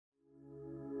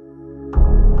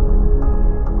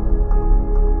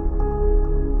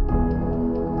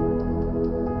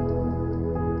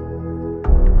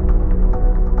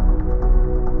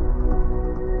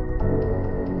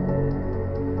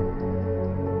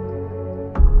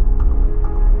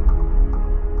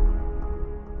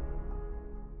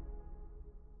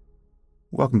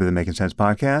Welcome to the Making Sense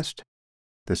Podcast.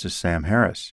 This is Sam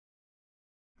Harris.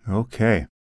 Okay.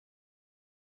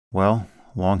 Well,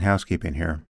 long housekeeping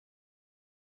here.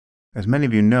 As many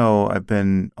of you know, I've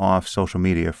been off social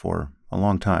media for a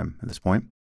long time at this point.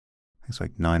 It's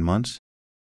like 9 months.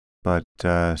 But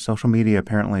social media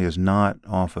apparently is not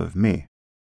off of me.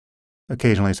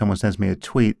 Occasionally someone sends me a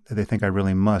tweet that they think I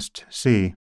really must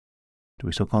see. Do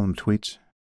we still call them tweets?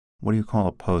 What do you call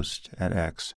a post at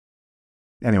X?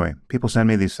 Anyway, people send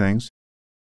me these things,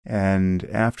 and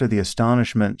after the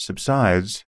astonishment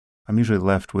subsides, I'm usually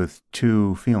left with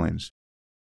two feelings.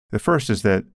 The first is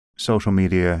that social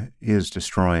media is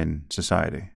destroying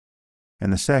society.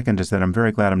 And the second is that I'm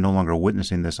very glad I'm no longer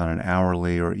witnessing this on an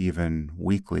hourly or even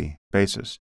weekly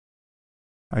basis.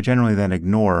 I generally then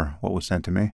ignore what was sent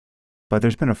to me, but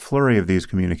there's been a flurry of these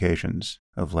communications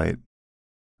of late,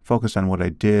 focused on what I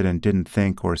did and didn't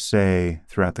think or say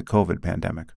throughout the COVID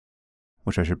pandemic,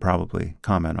 which I should probably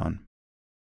comment on.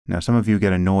 Now, some of you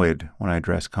get annoyed when I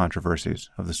address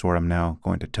controversies of the sort I'm now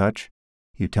going to touch.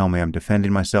 You tell me I'm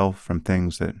defending myself from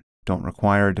things that don't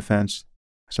require a defense.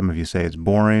 Some of you say it's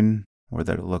boring or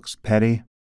that it looks petty,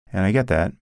 and I get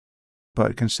that.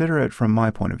 But consider it from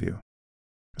my point of view.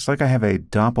 It's like I have a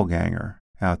doppelganger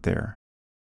out there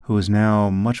who is now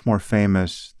much more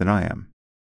famous than I am.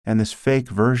 And this fake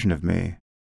version of me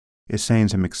is saying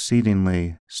some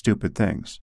exceedingly stupid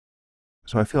things.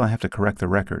 So I feel I have to correct the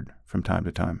record from time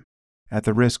to time, at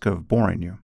the risk of boring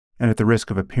you, and at the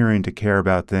risk of appearing to care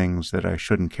about things that I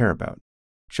shouldn't care about,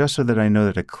 just so that I know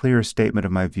that a clear statement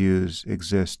of my views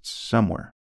exists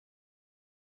somewhere.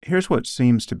 Here's what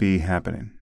seems to be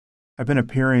happening. I've been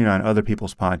appearing on other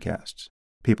people's podcasts,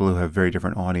 people who have very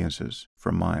different audiences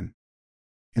from mine.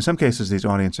 In some cases, these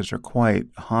audiences are quite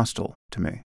hostile to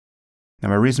me. Now,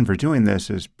 my reason for doing this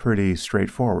is pretty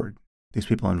straightforward. These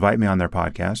people invite me on their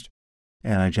podcast,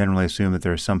 and I generally assume that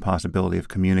there is some possibility of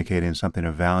communicating something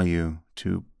of value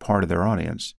to part of their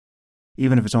audience,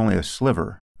 even if it's only a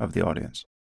sliver of the audience.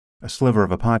 A sliver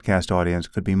of a podcast audience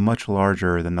could be much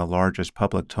larger than the largest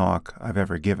public talk I've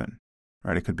ever given,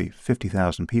 right? It could be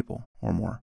 50,000 people or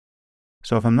more.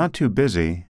 So if I'm not too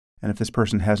busy, and if this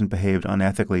person hasn't behaved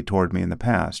unethically toward me in the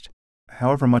past,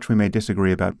 however much we may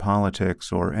disagree about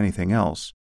politics or anything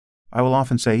else, I will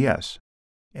often say yes.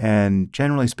 And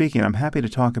generally speaking, I'm happy to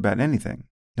talk about anything,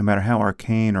 no matter how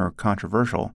arcane or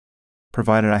controversial,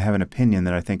 provided I have an opinion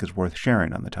that I think is worth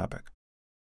sharing on the topic.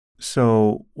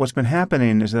 So what's been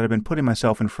happening is that I've been putting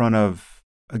myself in front of,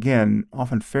 again,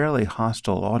 often fairly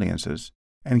hostile audiences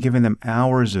and giving them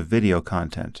hours of video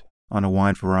content on a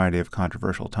wide variety of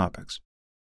controversial topics.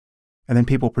 And then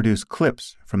people produce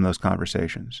clips from those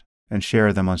conversations and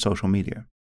share them on social media.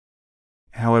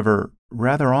 However,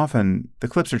 rather often, the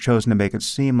clips are chosen to make it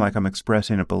seem like I'm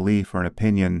expressing a belief or an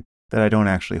opinion that I don't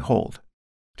actually hold.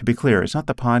 To be clear, it's not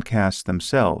the podcasts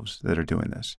themselves that are doing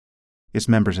this. It's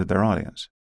members of their audience.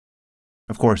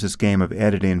 Of course, this game of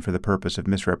editing for the purpose of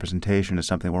misrepresentation is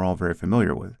something we're all very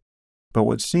familiar with. But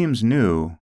what seems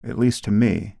new, at least to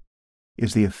me,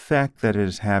 is the effect that it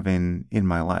is having in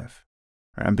my life.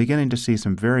 I'm beginning to see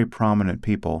some very prominent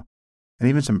people, and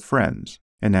even some friends,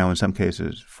 and now in some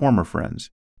cases former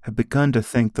friends, have begun to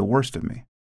think the worst of me.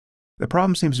 The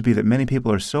problem seems to be that many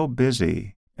people are so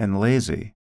busy and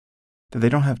lazy that they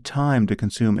don't have time to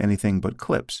consume anything but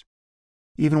clips,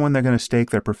 even when they're going to stake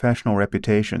their professional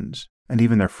reputations and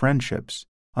even their friendships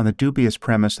on the dubious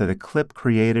premise that a clip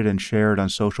created and shared on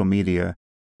social media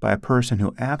by a person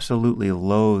who absolutely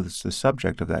loathes the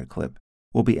subject of that clip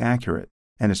will be accurate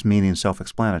and its meaning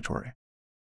self-explanatory.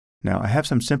 Now, I have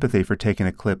some sympathy for taking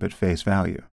a clip at face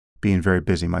value, being very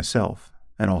busy myself,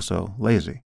 and also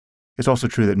lazy. It's also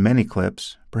true that many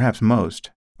clips, perhaps most,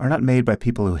 are not made by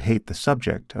people who hate the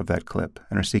subject of that clip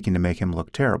and are seeking to make him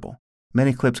look terrible.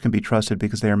 Many clips can be trusted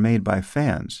because they are made by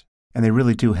fans, and they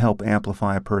really do help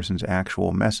amplify a person's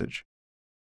actual message.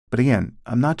 But again,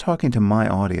 I'm not talking to my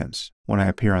audience when I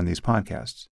appear on these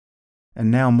podcasts. And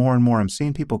now more and more I'm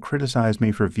seeing people criticize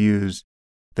me for views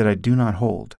that I do not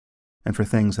hold, and for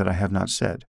things that I have not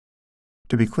said.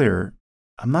 To be clear,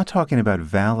 I'm not talking about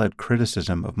valid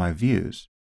criticism of my views.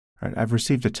 Right? I've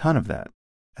received a ton of that,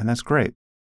 and that's great.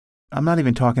 I'm not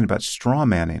even talking about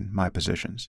straw-manning my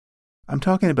positions. I'm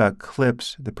talking about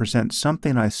clips that present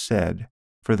something I said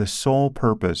for the sole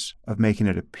purpose of making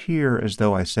it appear as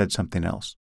though I said something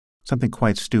else, something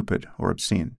quite stupid or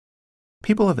obscene.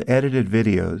 People have edited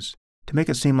videos to make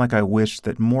it seem like I wished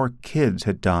that more kids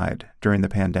had died during the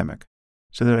pandemic,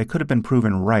 so that I could have been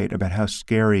proven right about how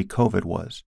scary COVID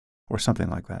was, or something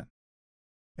like that.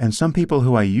 And some people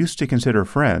who I used to consider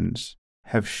friends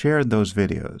have shared those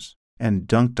videos and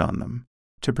dunked on them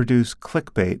to produce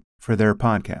clickbait for their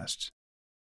podcasts.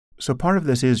 So part of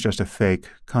this is just a fake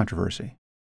controversy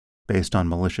based on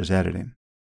malicious editing.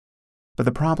 But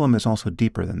the problem is also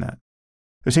deeper than that.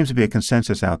 There seems to be a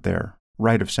consensus out there,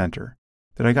 right of center,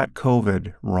 that I got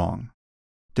COVID wrong,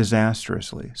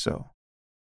 disastrously so.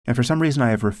 And for some reason I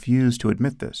have refused to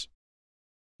admit this.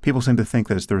 People seem to think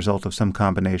that it's the result of some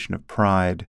combination of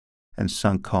pride and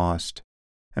sunk cost,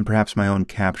 and perhaps my own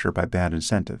capture by bad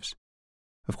incentives.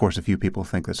 Of course, a few people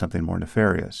think that something more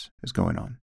nefarious is going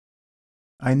on.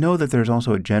 I know that there's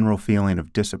also a general feeling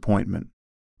of disappointment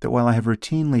that while I have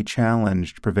routinely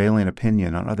challenged prevailing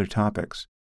opinion on other topics,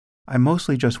 I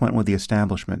mostly just went with the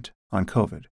establishment on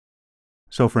COVID.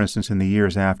 So, for instance, in the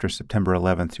years after September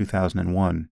 11,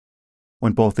 2001,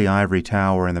 when both the ivory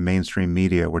tower and the mainstream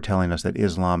media were telling us that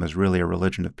Islam is really a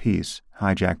religion of peace,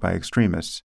 hijacked by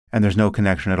extremists, and there's no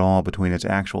connection at all between its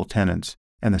actual tenets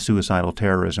and the suicidal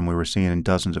terrorism we were seeing in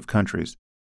dozens of countries,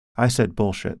 I said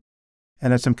bullshit,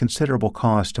 and at some considerable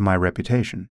cost to my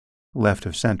reputation, left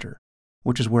of center,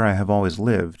 which is where I have always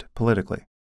lived politically.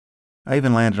 I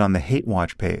even landed on the Hate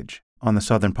Watch page on the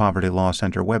Southern Poverty Law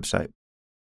Center website,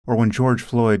 or when George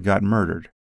Floyd got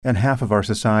murdered, and half of our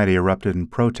society erupted in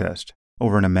protest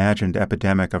over an imagined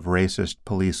epidemic of racist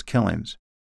police killings.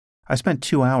 I spent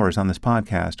 2 hours on this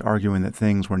podcast arguing that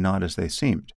things were not as they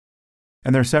seemed.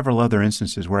 And there are several other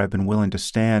instances where I've been willing to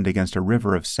stand against a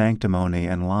river of sanctimony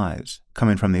and lies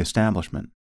coming from the establishment.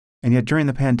 And yet during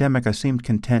the pandemic, I seemed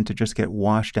content to just get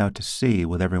washed out to sea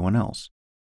with everyone else.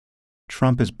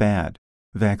 Trump is bad.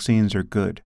 Vaccines are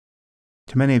good.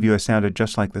 To many of you, I sounded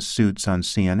just like the suits on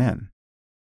CNN.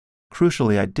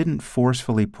 Crucially, I didn't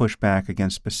forcefully push back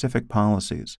against specific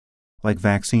policies, like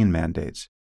vaccine mandates,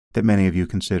 that many of you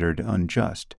considered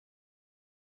unjust.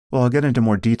 Well, I'll get into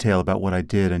more detail about what I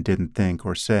did and didn't think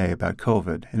or say about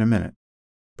COVID in a minute,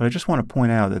 but I just want to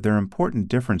point out that there are important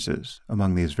differences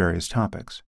among these various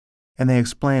topics, and they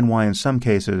explain why in some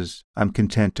cases I'm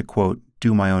content to, quote,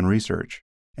 do my own research,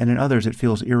 and in others it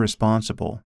feels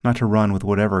irresponsible not to run with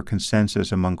whatever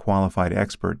consensus among qualified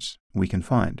experts we can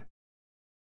find.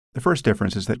 The first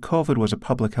difference is that COVID was a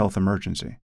public health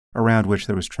emergency, around which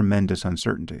there was tremendous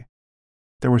uncertainty.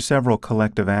 There were several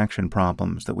collective action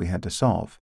problems that we had to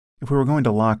solve. If we were going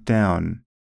to lock down,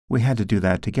 we had to do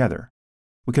that together.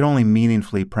 We could only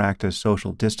meaningfully practice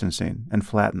social distancing and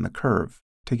flatten the curve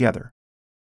together.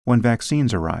 When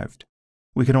vaccines arrived,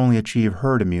 we could only achieve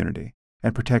herd immunity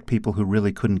and protect people who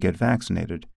really couldn't get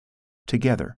vaccinated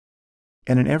together.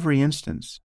 And in every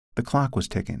instance, the clock was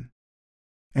ticking.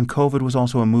 And COVID was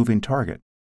also a moving target.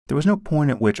 There was no point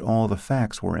at which all the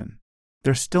facts were in.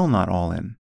 They're still not all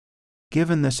in.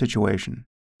 Given this situation,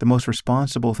 the most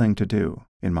responsible thing to do,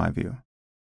 in my view,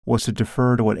 was to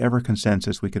defer to whatever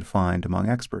consensus we could find among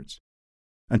experts,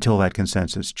 until that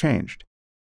consensus changed.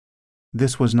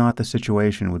 This was not the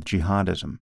situation with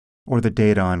jihadism, or the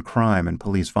data on crime and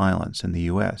police violence in the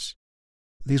U.S.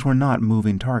 These were not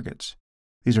moving targets.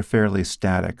 These are fairly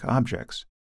static objects.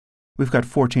 We've got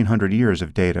 1,400 years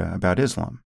of data about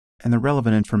Islam, and the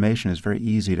relevant information is very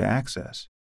easy to access.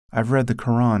 I've read the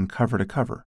Quran cover to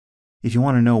cover. If you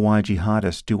want to know why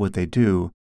jihadists do what they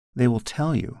do, they will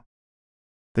tell you.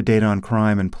 The data on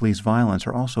crime and police violence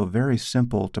are also very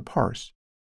simple to parse.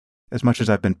 As much as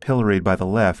I've been pilloried by the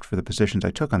left for the positions I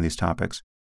took on these topics,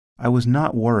 I was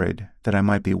not worried that I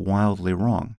might be wildly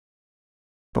wrong.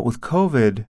 But with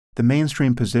COVID, the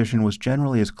mainstream position was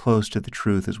generally as close to the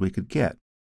truth as we could get.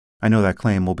 I know that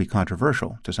claim will be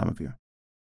controversial to some of you,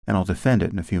 and I'll defend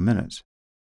it in a few minutes.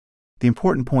 The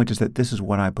important point is that this is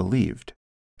what I believed,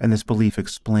 and this belief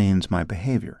explains my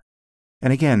behavior.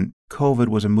 And again, COVID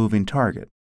was a moving target.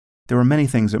 There were many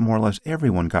things that more or less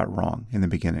everyone got wrong in the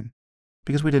beginning,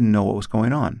 because we didn't know what was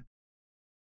going on.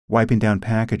 Wiping down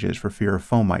packages for fear of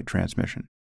fomite transmission.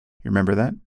 You remember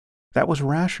that? That was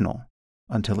rational,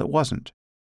 until it wasn't.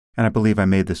 And I believe I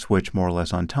made the switch more or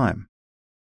less on time.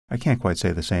 I can't quite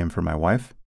say the same for my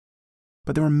wife.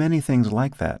 But there were many things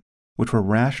like that, which were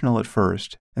rational at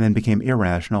first and then became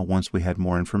irrational once we had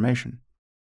more information.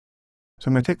 So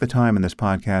I'm going to take the time in this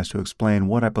podcast to explain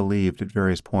what I believed at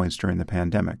various points during the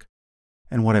pandemic,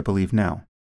 and what I believe now.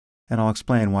 And I'll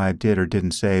explain why I did or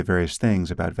didn't say various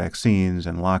things about vaccines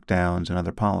and lockdowns and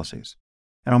other policies.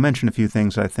 And I'll mention a few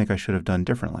things that I think I should have done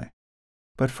differently.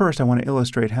 But first, I want to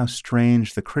illustrate how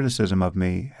strange the criticism of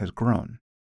me has grown.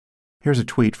 Here's a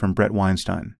tweet from Brett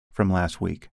Weinstein from last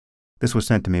week. This was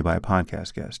sent to me by a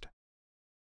podcast guest.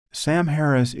 Sam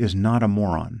Harris is not a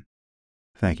moron.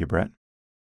 Thank you, Brett.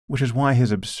 Which is why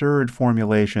his absurd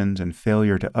formulations and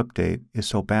failure to update is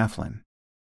so baffling.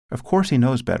 Of course he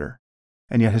knows better,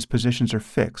 and yet his positions are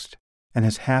fixed, and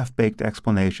his half-baked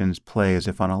explanations play as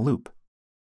if on a loop.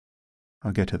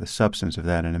 I'll get to the substance of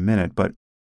that in a minute, but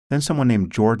then someone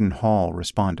named Jordan Hall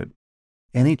responded.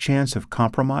 Any chance of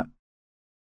compromat?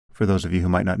 For those of you who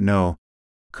might not know,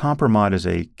 compromat is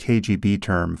a KGB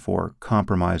term for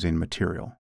compromising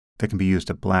material that can be used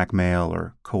to blackmail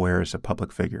or coerce a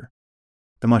public figure.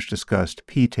 The much-discussed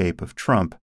P-tape of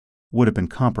Trump would have been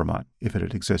compromat if it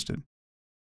had existed.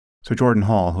 So Jordan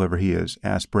Hall, whoever he is,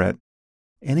 asked Brett,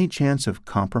 any chance of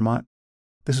compromat?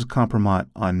 This is compromat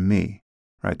on me,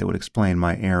 right, that would explain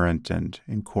my errant and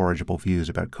incorrigible views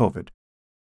about COVID.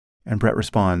 And Brett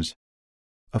responds,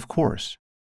 of course,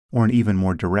 or an even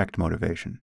more direct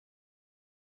motivation.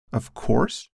 Of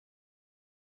course?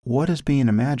 What is being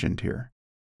imagined here?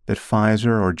 That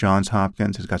Pfizer or Johns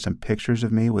Hopkins has got some pictures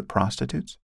of me with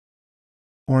prostitutes?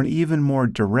 Or an even more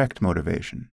direct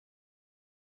motivation?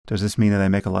 Does this mean that I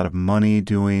make a lot of money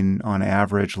doing, on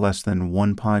average, less than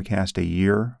one podcast a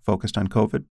year focused on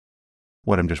COVID?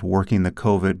 What, I'm just working the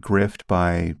COVID grift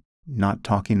by not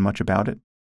talking much about it?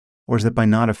 Or is it by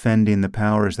not offending the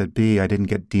powers that be, I didn't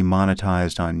get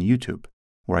demonetized on YouTube,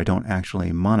 where I don't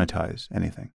actually monetize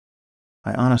anything?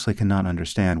 I honestly cannot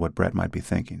understand what Brett might be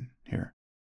thinking here.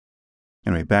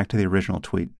 Anyway, back to the original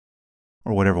tweet,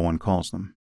 or whatever one calls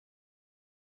them.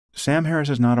 Sam Harris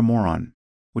is not a moron,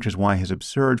 which is why his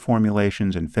absurd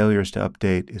formulations and failures to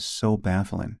update is so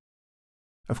baffling.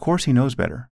 Of course he knows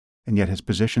better, and yet his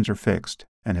positions are fixed,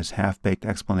 and his half-baked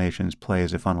explanations play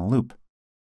as if on a loop.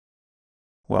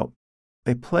 Well,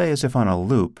 they play as if on a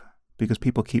loop because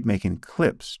people keep making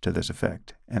clips to this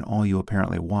effect, and all you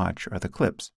apparently watch are the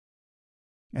clips.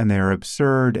 And they are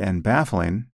absurd and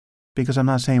baffling because I'm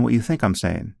not saying what you think I'm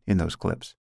saying in those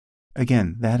clips.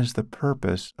 Again, that is the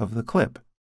purpose of the clip.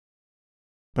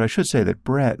 But I should say that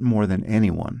Brett, more than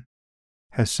anyone,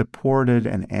 has supported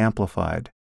and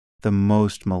amplified the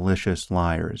most malicious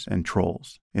liars and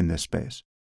trolls in this space.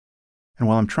 And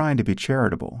while I'm trying to be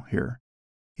charitable here,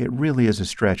 it really is a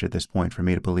stretch at this point for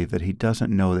me to believe that he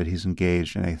doesn't know that he's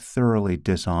engaged in a thoroughly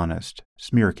dishonest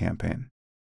smear campaign.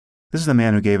 This is the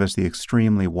man who gave us the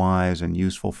extremely wise and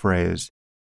useful phrase,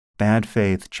 bad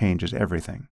faith changes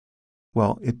everything.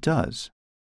 Well, it does.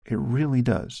 It really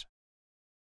does.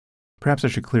 Perhaps I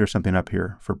should clear something up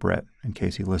here for Brett in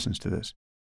case he listens to this.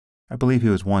 I believe he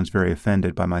was once very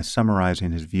offended by my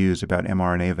summarizing his views about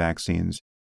mRNA vaccines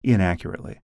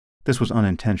inaccurately. This was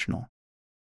unintentional.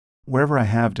 Wherever I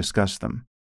have discussed them,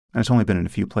 and it's only been in a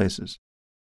few places,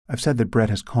 I've said that Brett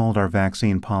has called our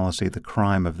vaccine policy the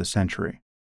crime of the century,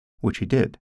 which he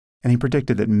did, and he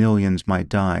predicted that millions might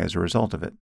die as a result of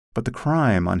it. But the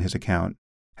crime on his account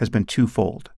has been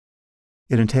twofold.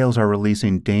 It entails our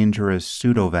releasing dangerous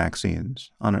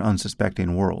pseudo-vaccines on an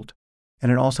unsuspecting world,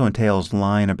 and it also entails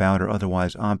lying about or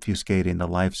otherwise obfuscating the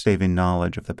life-saving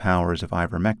knowledge of the powers of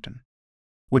ivermectin,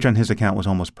 which on his account was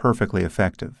almost perfectly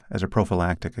effective as a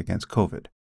prophylactic against COVID.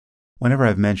 Whenever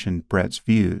I've mentioned Brett's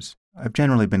views, I've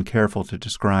generally been careful to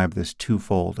describe this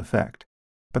twofold effect,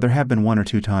 but there have been one or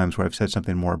two times where I've said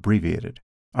something more abbreviated,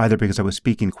 either because I was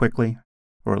speaking quickly,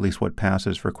 or at least what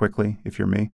passes for quickly, if you're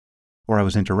me, or I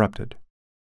was interrupted.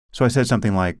 So I said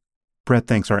something like, Brett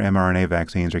thinks our mRNA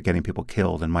vaccines are getting people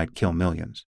killed and might kill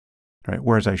millions. Right?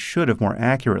 Whereas I should have more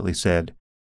accurately said,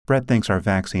 Brett thinks our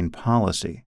vaccine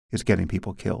policy is getting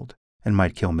people killed and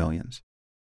might kill millions.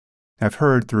 I've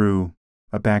heard through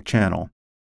a back channel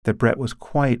that Brett was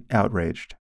quite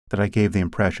outraged that I gave the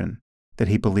impression that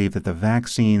he believed that the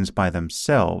vaccines by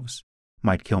themselves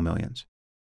might kill millions.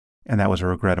 And that was a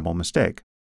regrettable mistake.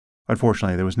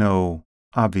 Unfortunately, there was no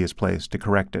obvious place to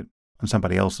correct it on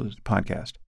somebody else's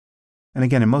podcast. And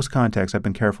again, in most contexts, I've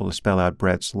been careful to spell out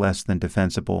Brett's less than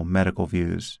defensible medical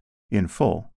views in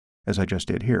full, as I just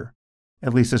did here.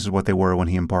 At least this is what they were when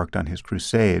he embarked on his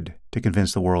crusade to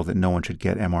convince the world that no one should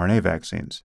get mRNA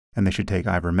vaccines, and they should take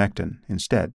ivermectin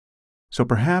instead. So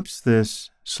perhaps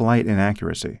this slight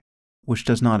inaccuracy, which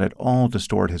does not at all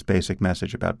distort his basic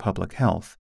message about public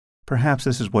health, perhaps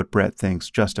this is what Brett thinks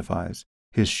justifies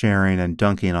his sharing and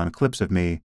dunking on clips of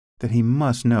me that he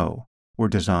must know were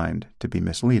designed to be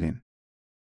misleading.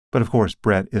 But of course,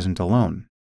 Brett isn't alone.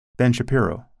 Ben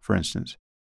Shapiro, for instance,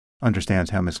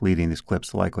 understands how misleading these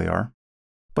clips likely are,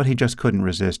 but he just couldn't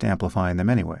resist amplifying them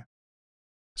anyway.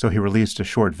 So he released a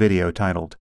short video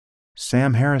titled,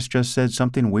 Sam Harris Just Said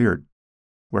Something Weird,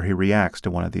 where he reacts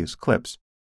to one of these clips,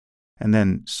 and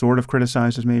then sort of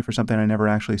criticizes me for something I never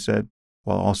actually said,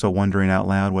 while also wondering out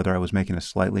loud whether I was making a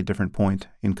slightly different point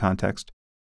in context.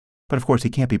 But of course, he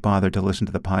can't be bothered to listen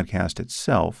to the podcast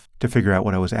itself to figure out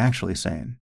what I was actually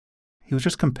saying. He was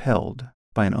just compelled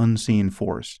by an unseen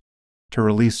force to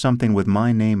release something with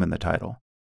my name in the title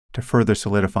to further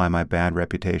solidify my bad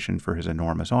reputation for his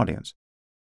enormous audience.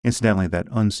 Incidentally, that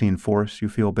unseen force you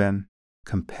feel, Ben,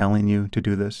 compelling you to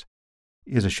do this,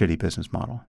 is a shitty business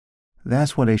model.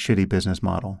 That's what a shitty business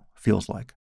model feels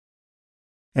like.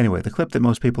 Anyway, the clip that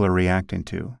most people are reacting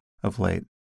to of late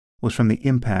was from the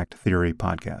Impact Theory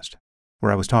podcast,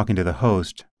 where I was talking to the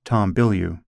host, Tom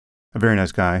Bilyeu, a very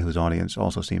nice guy whose audience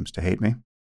also seems to hate me,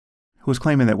 who was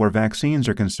claiming that where vaccines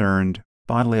are concerned,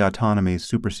 bodily autonomy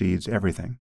supersedes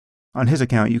everything. On his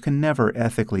account, you can never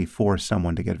ethically force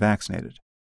someone to get vaccinated.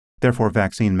 Therefore,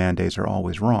 vaccine mandates are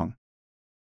always wrong.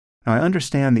 Now, I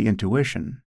understand the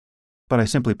intuition, but I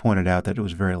simply pointed out that it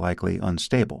was very likely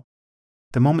unstable.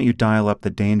 The moment you dial up the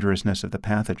dangerousness of the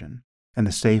pathogen and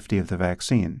the safety of the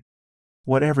vaccine,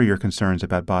 whatever your concerns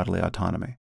about bodily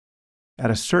autonomy,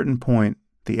 at a certain point,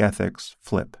 the ethics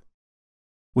flip,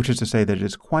 which is to say that it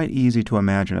is quite easy to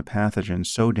imagine a pathogen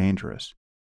so dangerous,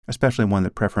 especially one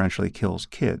that preferentially kills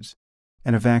kids,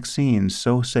 and a vaccine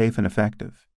so safe and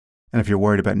effective. And if you're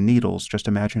worried about needles, just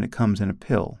imagine it comes in a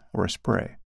pill or a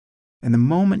spray. And the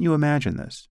moment you imagine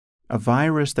this, a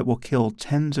virus that will kill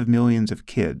tens of millions of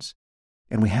kids,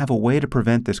 and we have a way to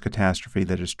prevent this catastrophe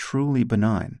that is truly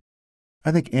benign,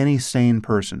 I think any sane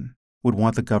person would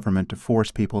want the government to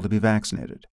force people to be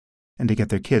vaccinated and to get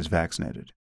their kids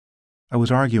vaccinated. I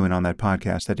was arguing on that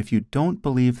podcast that if you don't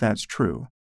believe that's true,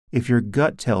 if your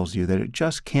gut tells you that it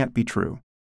just can't be true,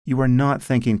 you are not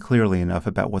thinking clearly enough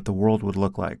about what the world would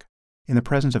look like in the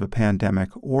presence of a pandemic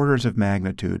orders of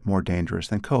magnitude more dangerous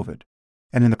than COVID,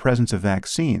 and in the presence of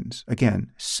vaccines,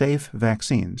 again, safe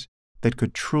vaccines, that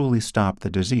could truly stop the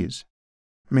disease.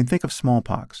 I mean, think of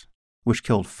smallpox, which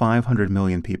killed 500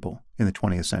 million people in the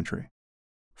 20th century.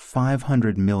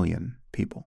 500 million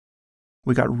people.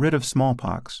 We got rid of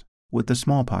smallpox with the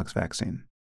smallpox vaccine.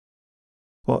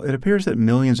 Well, it appears that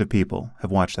millions of people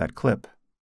have watched that clip,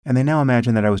 and they now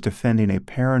imagine that I was defending a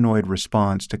paranoid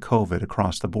response to COVID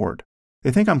across the board.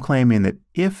 They think I'm claiming that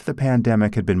if the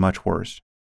pandemic had been much worse,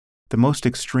 the most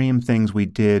extreme things we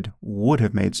did would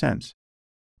have made sense.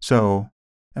 So,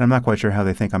 and I'm not quite sure how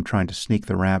they think I'm trying to sneak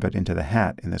the rabbit into the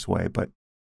hat in this way, but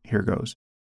here goes.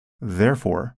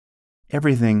 Therefore,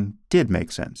 everything did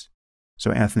make sense.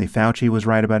 So Anthony Fauci was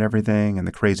right about everything, and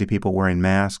the crazy people wearing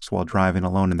masks while driving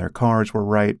alone in their cars were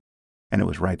right, and it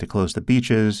was right to close the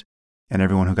beaches, and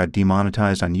everyone who got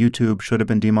demonetized on YouTube should have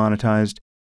been demonetized.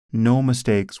 No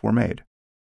mistakes were made.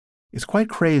 It's quite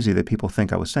crazy that people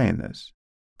think I was saying this,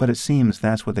 but it seems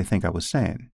that's what they think I was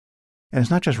saying. And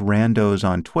it's not just randos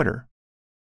on Twitter.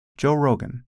 Joe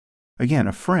Rogan, again,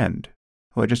 a friend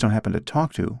who I just don't happen to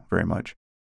talk to very much,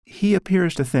 he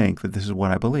appears to think that this is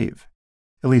what I believe.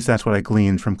 At least that's what I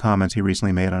gleaned from comments he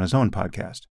recently made on his own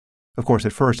podcast. Of course,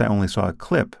 at first I only saw a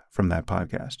clip from that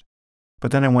podcast,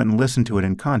 but then I went and listened to it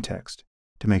in context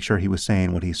to make sure he was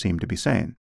saying what he seemed to be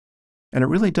saying. And it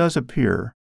really does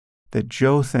appear that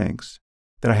Joe thinks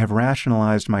that I have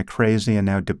rationalized my crazy and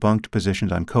now debunked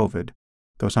positions on COVID,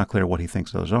 though it's not clear what he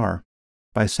thinks those are,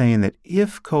 by saying that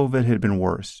if COVID had been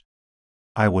worse,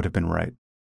 I would have been right.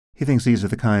 He thinks these are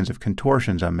the kinds of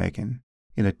contortions I'm making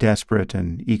in a desperate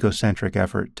and egocentric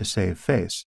effort to save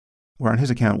face, where on his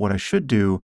account what I should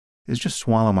do is just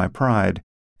swallow my pride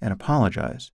and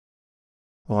apologize.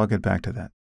 Well, I'll get back to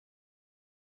that.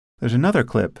 There's another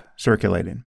clip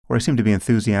circulating where I seem to be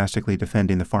enthusiastically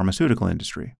defending the pharmaceutical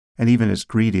industry and even its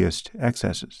greediest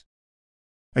excesses.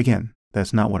 Again,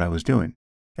 that's not what I was doing.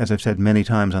 As I've said many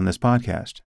times on this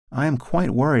podcast, I am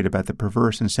quite worried about the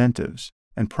perverse incentives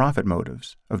and profit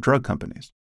motives of drug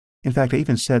companies. In fact, I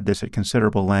even said this at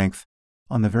considerable length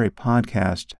on the very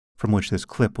podcast from which this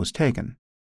clip was taken.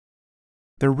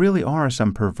 There really are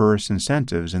some perverse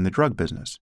incentives in the drug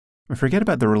business. Forget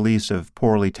about the release of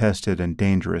poorly tested and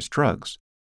dangerous drugs,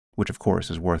 which of course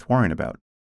is worth worrying about.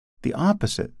 The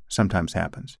opposite sometimes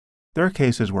happens. There are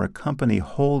cases where a company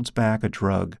holds back a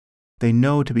drug they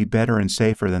know to be better and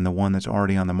safer than the one that's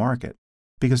already on the market,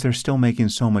 because they're still making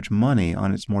so much money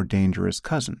on its more dangerous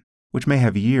cousin, which may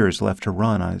have years left to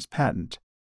run on its patent.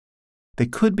 They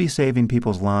could be saving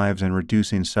people's lives and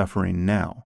reducing suffering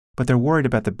now, but they're worried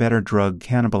about the better drug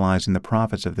cannibalizing the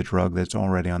profits of the drug that's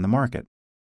already on the market.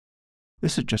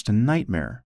 This is just a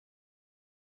nightmare.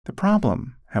 The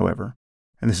problem, however,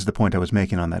 and this is the point I was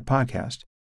making on that podcast,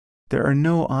 there are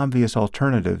no obvious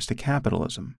alternatives to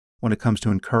capitalism when it comes to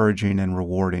encouraging and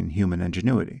rewarding human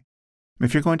ingenuity.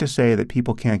 If you're going to say that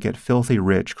people can't get filthy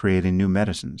rich creating new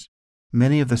medicines,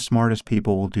 many of the smartest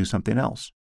people will do something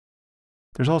else.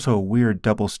 There's also a weird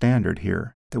double standard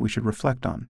here that we should reflect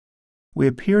on. We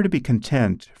appear to be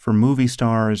content for movie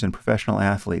stars and professional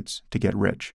athletes to get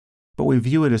rich, but we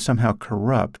view it as somehow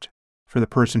corrupt for the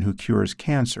person who cures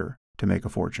cancer to make a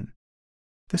fortune.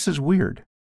 This is weird.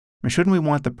 I mean, shouldn't we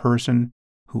want the person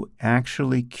who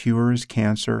actually cures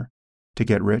cancer to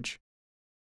get rich?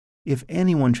 If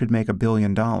anyone should make $1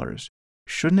 billion,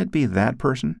 shouldn't it be that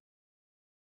person?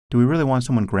 Do we really want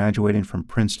someone graduating from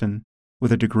Princeton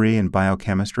with a degree in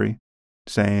biochemistry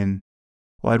saying,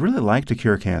 well, I'd really like to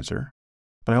cure cancer,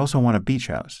 but I also want a beach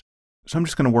house, so I'm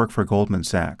just going to work for Goldman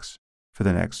Sachs for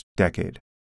the next decade?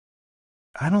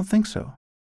 I don't think so.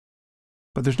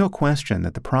 But there's no question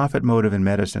that the profit motive in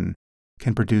medicine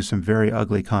can produce some very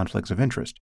ugly conflicts of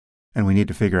interest, and we need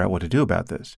to figure out what to do about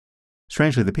this.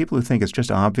 Strangely, the people who think it's just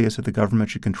obvious that the government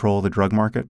should control the drug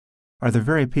market are the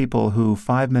very people who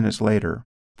 5 minutes later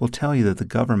will tell you that the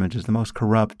government is the most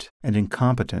corrupt and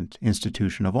incompetent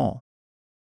institution of all.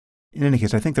 In any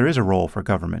case, I think there is a role for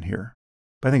government here,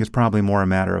 but I think it's probably more a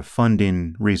matter of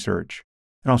funding research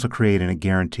and also creating a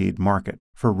guaranteed market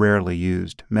for rarely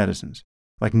used medicines,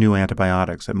 like new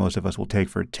antibiotics that most of us will take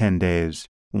for 10 days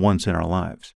once in our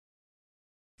lives.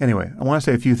 Anyway, I want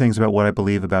to say a few things about what I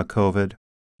believe about COVID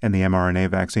and the mRNA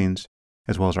vaccines,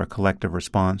 as well as our collective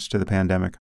response to the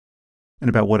pandemic, and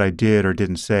about what I did or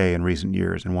didn't say in recent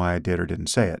years and why I did or didn't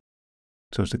say it,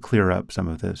 so as to clear up some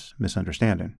of this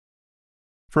misunderstanding.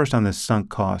 First, on this sunk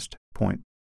cost point,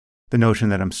 the notion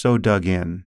that I'm so dug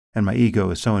in and my ego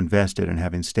is so invested in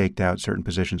having staked out certain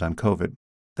positions on COVID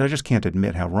that I just can't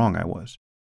admit how wrong I was.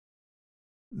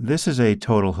 This is a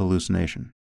total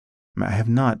hallucination. I have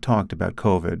not talked about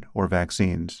COVID or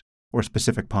vaccines or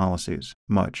specific policies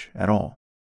much at all.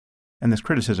 And this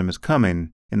criticism is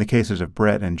coming, in the cases of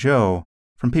Brett and Joe,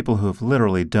 from people who have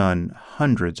literally done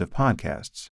hundreds of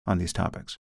podcasts on these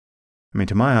topics. I mean,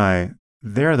 to my eye,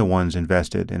 they're the ones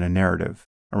invested in a narrative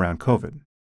around COVID.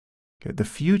 Okay, the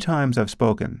few times I've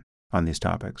spoken on these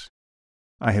topics,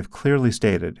 I have clearly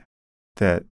stated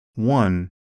that, 1,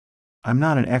 I'm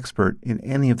not an expert in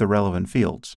any of the relevant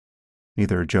fields.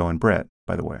 Neither are Joe and Brett,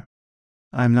 by the way.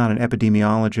 I'm not an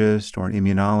epidemiologist or an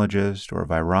immunologist or a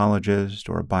virologist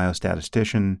or a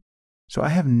biostatistician, so I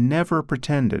have never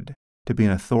pretended to be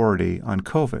an authority on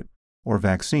COVID or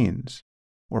vaccines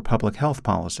or public health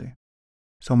policy.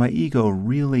 So my ego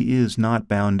really is not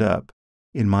bound up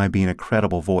in my being a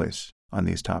credible voice on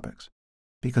these topics,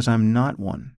 because I'm not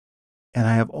one. And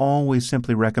I have always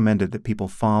simply recommended that people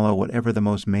follow whatever the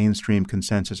most mainstream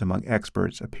consensus among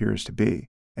experts appears to be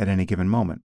at any given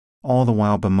moment, all the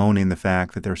while bemoaning the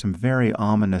fact that there are some very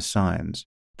ominous signs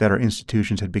that our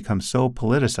institutions had become so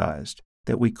politicized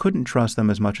that we couldn't trust them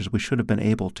as much as we should have been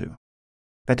able to.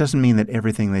 That doesn't mean that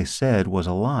everything they said was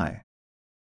a lie,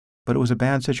 but it was a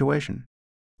bad situation,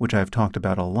 which I've talked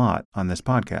about a lot on this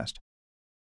podcast.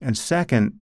 And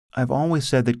second, I've always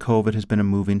said that COVID has been a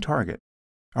moving target.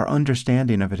 Our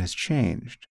understanding of it has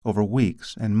changed over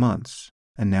weeks and months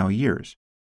and now years.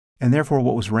 And therefore,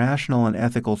 what was rational and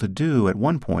ethical to do at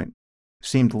one point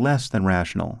seemed less than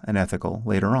rational and ethical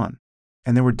later on.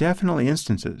 And there were definitely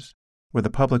instances where the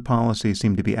public policy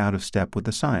seemed to be out of step with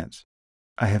the science.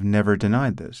 I have never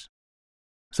denied this.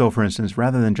 So, for instance,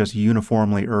 rather than just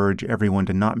uniformly urge everyone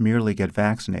to not merely get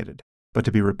vaccinated, but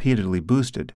to be repeatedly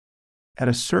boosted, at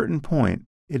a certain point,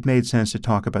 it made sense to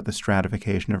talk about the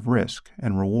stratification of risk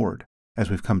and reward as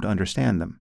we've come to understand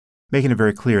them, making it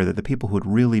very clear that the people who would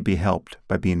really be helped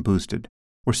by being boosted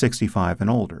were 65 and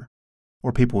older,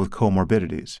 or people with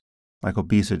comorbidities like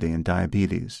obesity and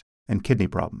diabetes and kidney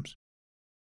problems.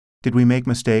 Did we make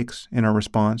mistakes in our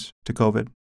response to COVID?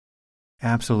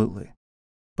 Absolutely.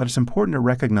 But it's important to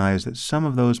recognize that some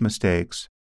of those mistakes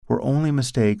were only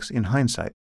mistakes in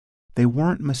hindsight. They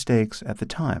weren't mistakes at the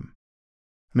time.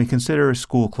 I mean, consider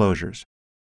school closures.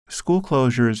 School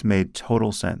closures made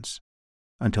total sense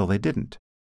until they didn't.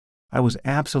 I was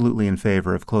absolutely in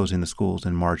favor of closing the schools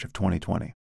in March of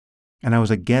 2020, and I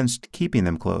was against keeping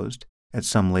them closed at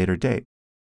some later date.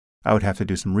 I would have to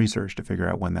do some research to figure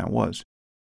out when that was.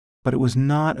 But it was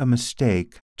not a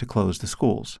mistake to close the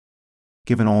schools,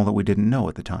 given all that we didn't know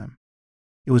at the time.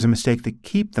 It was a mistake to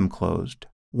keep them closed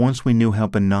once we knew how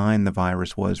benign the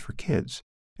virus was for kids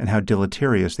and how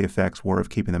deleterious the effects were of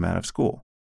keeping them out of school.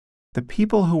 The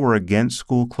people who were against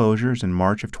school closures in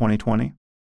March of 2020,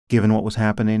 given what was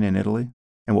happening in Italy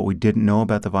and what we didn't know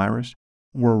about the virus,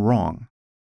 were wrong.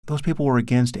 Those people were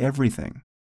against everything.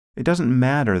 It doesn't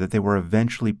matter that they were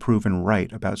eventually proven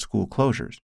right about school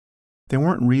closures. They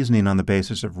weren't reasoning on the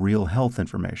basis of real health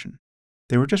information.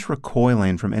 They were just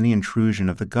recoiling from any intrusion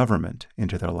of the government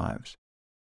into their lives.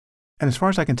 And as far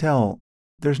as I can tell,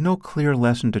 there's no clear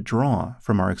lesson to draw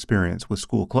from our experience with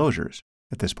school closures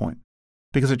at this point,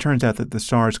 because it turns out that the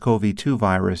SARS-CoV-2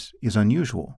 virus is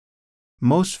unusual.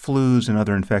 Most flus and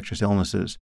other infectious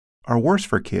illnesses are worse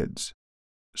for kids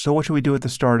So what should we do at the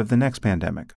start of the next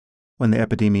pandemic, when the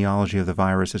epidemiology of the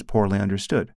virus is poorly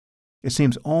understood? It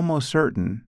seems almost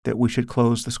certain that we should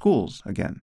close the schools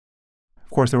again. Of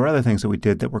course, there were other things that we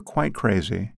did that were quite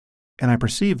crazy, and I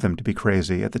perceived them to be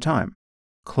crazy at the time.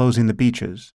 Closing the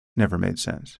beaches never made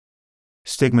sense.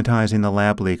 Stigmatizing the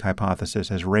lab leak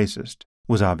hypothesis as racist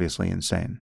was obviously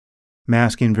insane.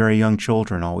 Masking very young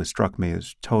children always struck me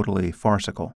as totally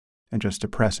farcical and just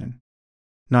depressing.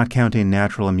 Not counting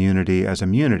natural immunity as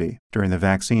immunity during the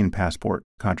vaccine passport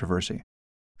controversy.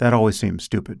 That always seemed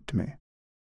stupid to me.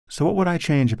 So what would I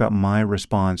change about my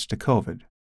response to COVID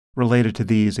related to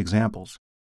these examples?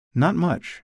 Not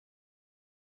much.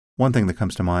 One thing that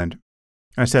comes to mind,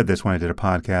 I said this when I did a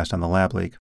podcast on the lab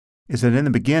leak, is that in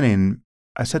the beginning,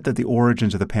 I said that the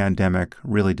origins of the pandemic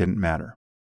really didn't matter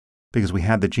because we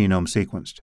had the genome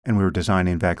sequenced and we were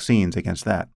designing vaccines against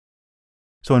that.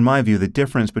 So in my view, the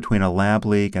difference between a lab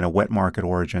leak and a wet market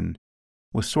origin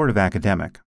was sort of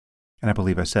academic, and I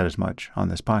believe I said as much on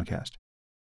this podcast.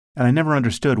 And I never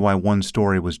understood why one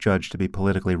story was judged to be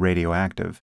politically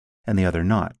radioactive and the other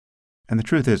not. And the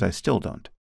truth is, I still don't.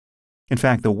 In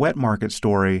fact, the wet market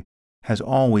story has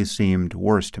always seemed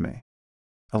worse to me.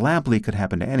 A lab leak could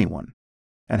happen to anyone,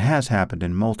 and has happened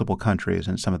in multiple countries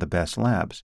in some of the best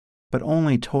labs, but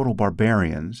only total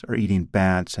barbarians are eating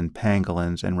bats and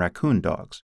pangolins and raccoon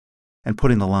dogs, and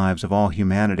putting the lives of all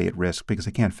humanity at risk because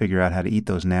they can't figure out how to eat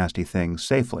those nasty things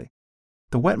safely.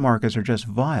 The wet markets are just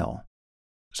vile.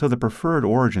 So the preferred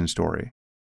origin story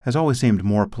has always seemed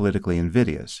more politically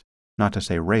invidious, not to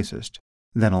say racist,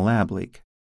 than a lab leak.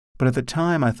 But at the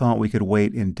time I thought we could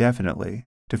wait indefinitely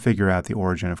to figure out the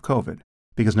origin of COVID,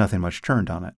 because nothing much turned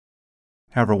on it.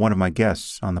 However, one of my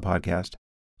guests on the podcast,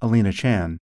 Alina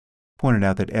Chan, pointed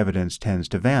out that evidence tends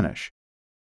to vanish.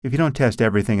 If you don't test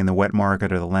everything in the wet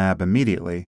market or the lab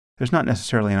immediately, there's not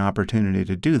necessarily an opportunity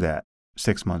to do that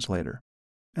 6 months later.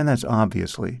 And that's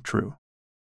obviously true.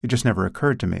 It just never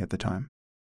occurred to me at the time.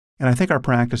 And I think our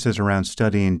practices around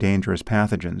studying dangerous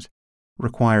pathogens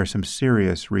require some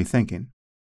serious rethinking.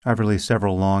 I've released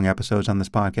several long episodes on this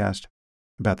podcast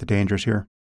about the dangers here,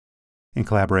 in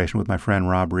collaboration with my friend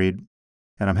Rob Reed,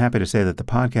 and I'm happy to say that the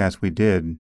podcasts we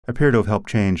did appear to have helped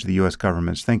change the U.S.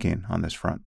 government's thinking on this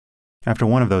front. After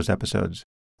one of those episodes,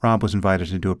 Rob was invited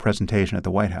to do a presentation at the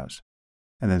White House,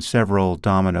 and then several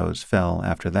dominoes fell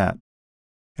after that.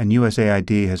 And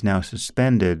USAID has now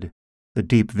suspended the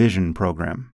Deep Vision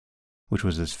program, which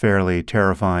was this fairly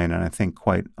terrifying and I think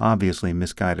quite obviously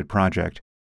misguided project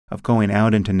of going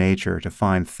out into nature to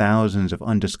find thousands of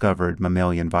undiscovered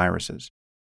mammalian viruses,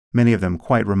 many of them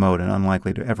quite remote and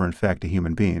unlikely to ever infect a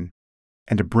human being,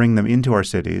 and to bring them into our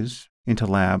cities, into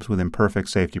labs with imperfect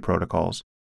safety protocols,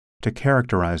 to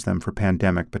characterize them for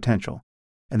pandemic potential,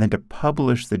 and then to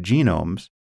publish the genomes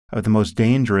of the most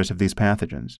dangerous of these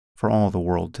pathogens for all the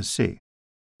world to see,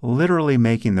 literally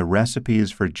making the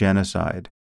recipes for genocide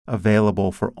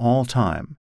available for all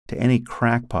time to any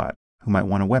crackpot who might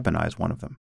want to weaponize one of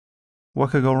them.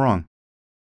 What could go wrong?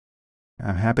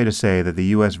 I'm happy to say that the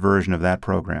U.S. version of that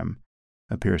program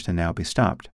appears to now be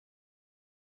stopped.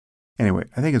 Anyway,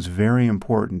 I think it's very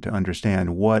important to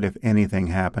understand what, if anything,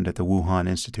 happened at the Wuhan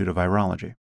Institute of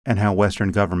Virology, and how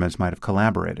Western governments might have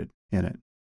collaborated in it,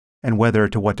 and whether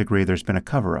to what degree there's been a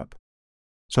cover-up.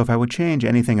 So if I would change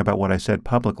anything about what I said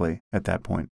publicly at that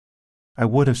point, I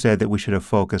would have said that we should have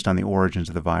focused on the origins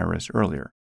of the virus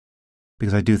earlier,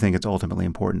 because I do think it's ultimately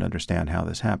important to understand how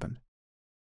this happened.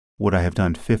 Would I have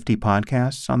done 50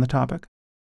 podcasts on the topic?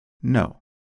 No,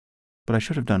 but I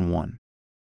should have done one.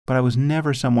 But I was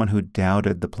never someone who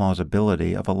doubted the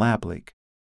plausibility of a lab leak,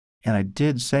 and I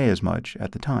did say as much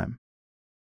at the time.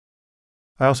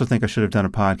 I also think I should have done a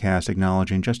podcast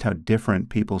acknowledging just how different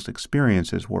people's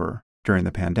experiences were during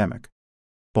the pandemic,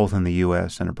 both in the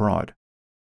U.S. and abroad.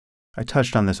 I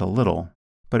touched on this a little,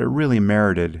 but it really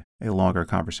merited a longer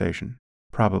conversation,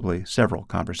 probably several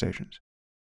conversations.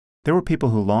 There were people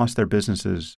who lost their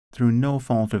businesses through no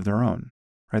fault of their own,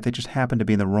 right? They just happened to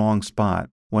be in the wrong spot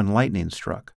when lightning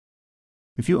struck.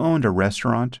 If you owned a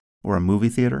restaurant or a movie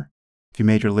theater, if you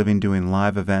made your living doing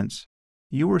live events,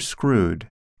 you were screwed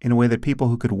in a way that people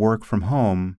who could work from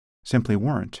home simply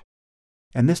weren't.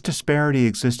 And this disparity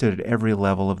existed at every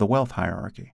level of the wealth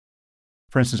hierarchy.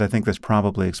 For instance, I think this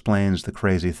probably explains the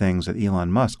crazy things that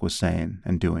Elon Musk was saying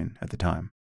and doing at the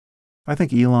time. I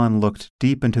think Elon looked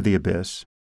deep into the abyss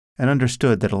and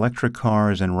understood that electric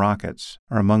cars and rockets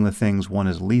are among the things one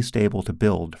is least able to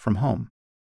build from home.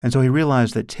 And so he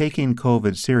realized that taking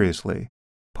COVID seriously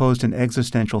posed an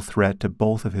existential threat to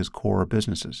both of his core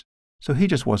businesses. So he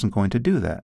just wasn't going to do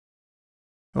that.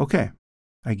 Okay,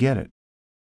 I get it.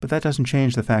 But that doesn't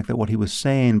change the fact that what he was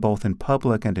saying both in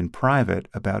public and in private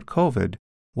about COVID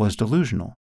was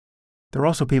delusional. There are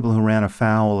also people who ran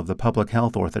afoul of the public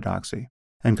health orthodoxy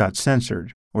and got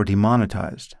censored or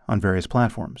demonetized on various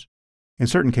platforms. In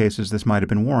certain cases, this might have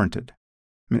been warranted.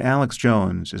 Alex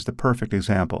Jones is the perfect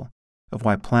example of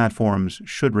why platforms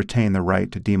should retain the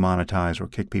right to demonetize or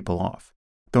kick people off,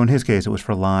 though in his case it was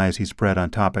for lies he spread on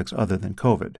topics other than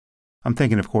COVID. I'm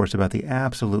thinking, of course, about the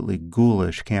absolutely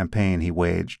ghoulish campaign he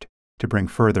waged to bring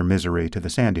further misery to the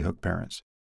Sandy Hook parents.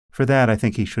 For that, I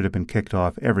think he should have been kicked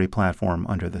off every platform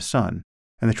under the sun,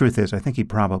 and the truth is, I think he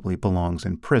probably belongs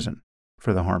in prison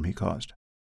for the harm he caused.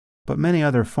 But many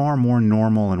other far more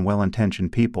normal and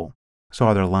well-intentioned people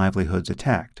saw their livelihoods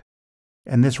attacked,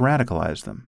 and this radicalized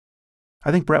them.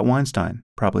 I think Brett Weinstein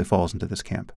probably falls into this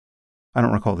camp. I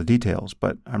don't recall the details,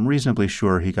 but I'm reasonably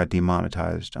sure he got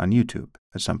demonetized on YouTube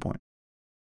at some point.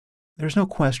 There's no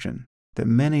question that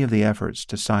many of the efforts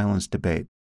to silence debate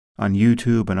on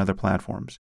YouTube and other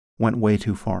platforms went way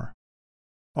too far.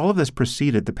 All of this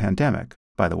preceded the pandemic,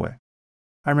 by the way.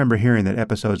 I remember hearing that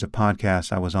episodes of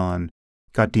podcasts I was on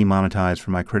got demonetized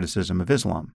for my criticism of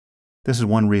Islam. This is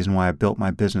one reason why I built my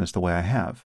business the way I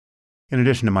have. In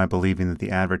addition to my believing that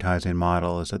the advertising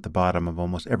model is at the bottom of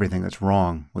almost everything that's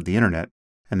wrong with the internet,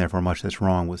 and therefore much that's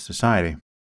wrong with society.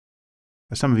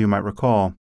 As some of you might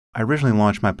recall, I originally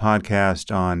launched my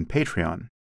podcast on Patreon,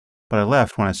 but I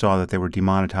left when I saw that they were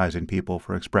demonetizing people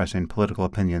for expressing political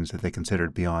opinions that they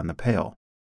considered beyond the pale.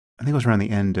 I think it was around the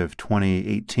end of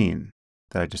 2018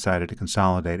 that I decided to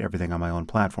consolidate everything on my own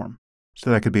platform, so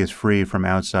that I could be as free from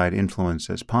outside influence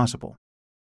as possible.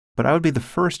 But I would be the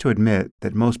first to admit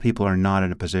that most people are not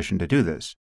in a position to do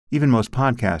this. Even most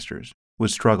podcasters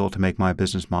would struggle to make my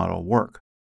business model work.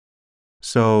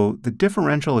 So the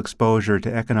differential exposure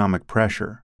to economic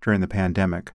pressure during the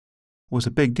pandemic was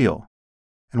a big deal.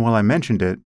 And while I mentioned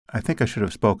it, I think I should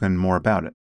have spoken more about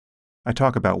it. I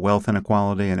talk about wealth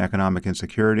inequality and economic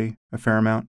insecurity a fair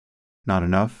amount. Not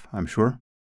enough, I'm sure.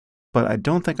 But I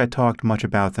don't think I talked much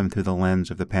about them through the lens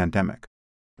of the pandemic.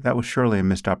 That was surely a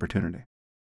missed opportunity.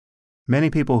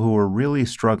 Many people who were really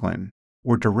struggling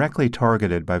were directly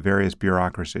targeted by various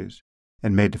bureaucracies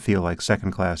and made to feel like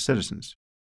second-class citizens.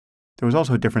 There was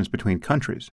also a difference between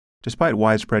countries. Despite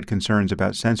widespread concerns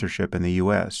about censorship in the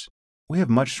U.S., we have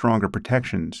much stronger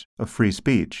protections of free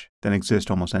speech than exist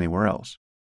almost anywhere else.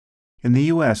 In the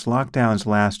U.S., lockdowns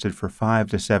lasted for 5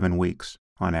 to 7 weeks,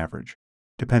 on average,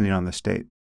 depending on the state.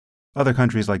 Other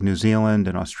countries like New Zealand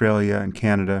and Australia and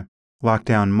Canada locked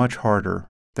down much harder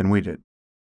than we did.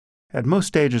 At most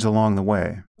stages along the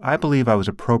way, I believe I was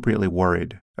appropriately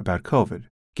worried about COVID,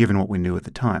 given what we knew at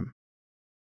the time.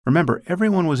 Remember,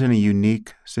 everyone was in a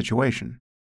unique situation.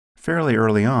 Fairly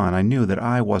early on, I knew that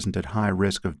I wasn't at high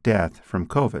risk of death from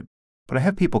COVID, but I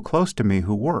have people close to me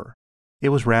who were. It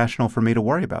was rational for me to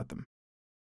worry about them.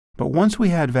 But once we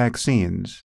had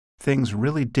vaccines, things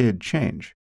really did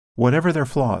change. Whatever their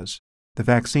flaws, the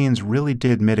vaccines really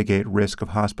did mitigate risk of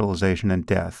hospitalization and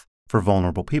death for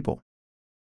vulnerable people.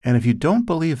 And if you don't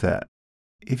believe that,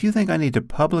 if you think I need to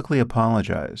publicly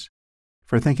apologize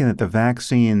for thinking that the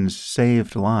vaccines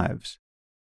saved lives,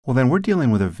 well, then we're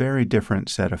dealing with a very different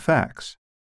set of facts.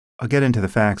 I'll get into the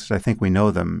facts as I think we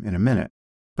know them in a minute.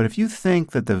 But if you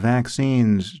think that the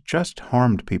vaccines just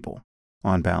harmed people,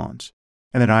 on balance,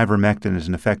 and that ivermectin is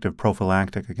an effective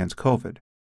prophylactic against COVID,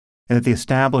 and that the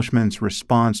establishment's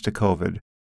response to COVID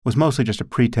was mostly just a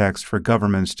pretext for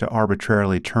governments to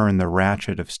arbitrarily turn the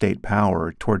ratchet of state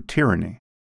power toward tyranny,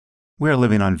 we are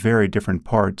living on very different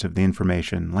parts of the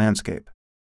information landscape.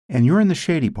 And you're in the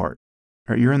shady part,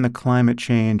 or you're in the climate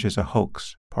change is a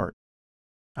hoax part.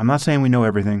 I'm not saying we know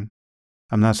everything.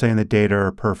 I'm not saying the data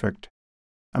are perfect.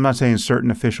 I'm not saying certain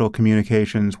official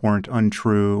communications weren't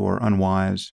untrue or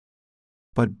unwise.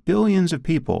 But billions of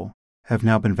people have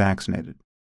now been vaccinated,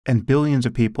 and billions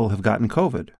of people have gotten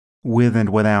COVID, with and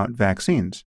without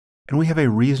vaccines, and we have a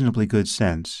reasonably good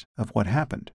sense of what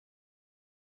happened.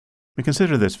 And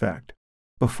consider this fact.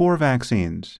 Before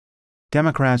vaccines,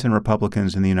 Democrats and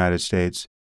Republicans in the United States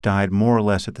died more or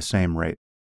less at the same rate.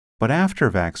 But after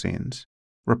vaccines,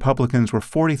 Republicans were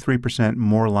 43%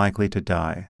 more likely to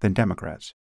die than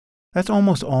Democrats. That's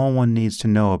almost all one needs to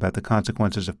know about the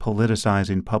consequences of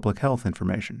politicizing public health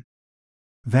information.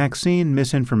 Vaccine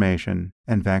misinformation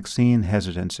and vaccine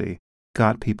hesitancy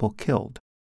got people killed.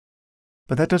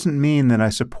 But that doesn't mean that I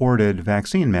supported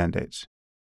vaccine mandates.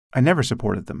 I never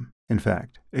supported them, in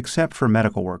fact, except for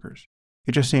medical workers.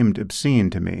 It just seemed obscene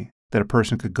to me that a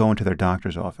person could go into their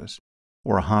doctor's office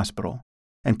or a hospital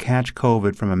and catch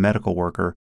COVID from a medical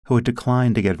worker who had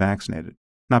declined to get vaccinated,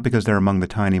 not because they're among the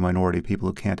tiny minority of people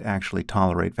who can't actually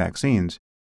tolerate vaccines,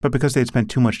 but because they'd spent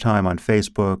too much time on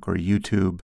Facebook or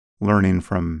YouTube learning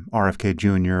from RFK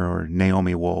Jr. or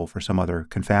Naomi Wolf or some other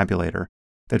confabulator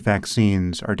that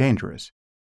vaccines are dangerous.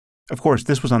 Of course,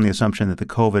 this was on the assumption that the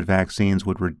COVID vaccines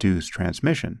would reduce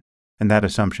transmission, and that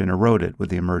assumption eroded with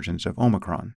the emergence of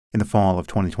Omicron in the fall of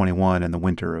 2021 and the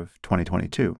winter of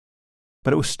 2022.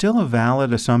 But it was still a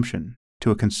valid assumption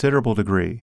to a considerable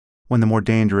degree when the more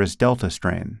dangerous Delta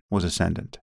strain was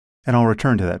ascendant. And I'll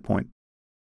return to that point.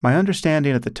 My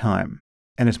understanding at the time,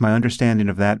 and it's my understanding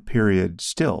of that period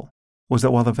still, was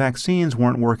that while the vaccines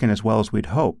weren't working as well as we'd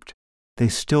hoped, they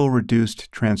still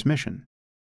reduced transmission.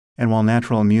 And while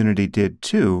natural immunity did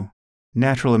too,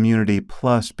 natural immunity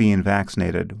plus being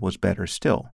vaccinated was better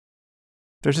still.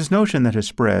 There's this notion that has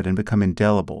spread and become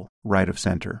indelible right of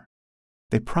center.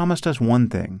 They promised us one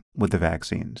thing with the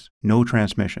vaccines, no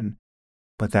transmission,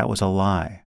 but that was a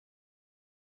lie.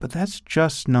 But that's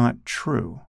just not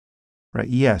true. Right?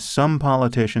 Yes, some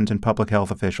politicians and public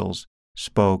health officials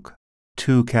spoke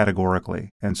too categorically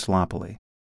and sloppily,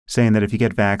 saying that if you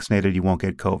get vaccinated, you won't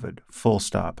get COVID, full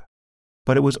stop.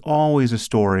 But it was always a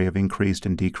story of increased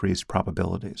and decreased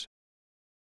probabilities.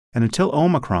 And until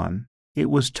Omicron, it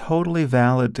was totally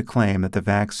valid to claim that the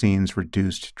vaccines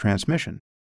reduced transmission.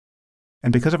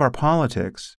 And because of our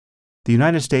politics, the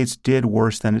United States did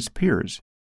worse than its peers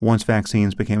once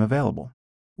vaccines became available.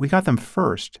 We got them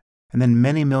first, and then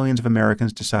many millions of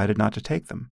Americans decided not to take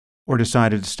them, or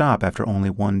decided to stop after only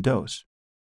one dose.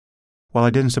 While I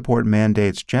didn't support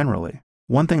mandates generally,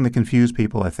 one thing that confused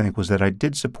people, I think, was that I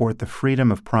did support the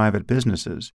freedom of private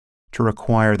businesses to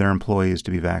require their employees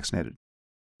to be vaccinated.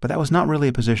 But that was not really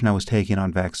a position I was taking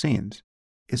on vaccines.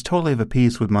 It's totally of a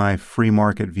piece with my free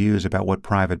market views about what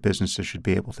private businesses should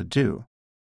be able to do.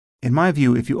 In my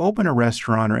view, if you open a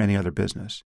restaurant or any other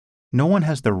business, no one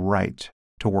has the right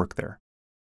to work there.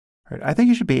 Right? I think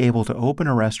you should be able to open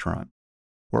a restaurant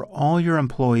where all your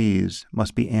employees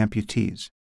must be amputees.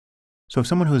 So if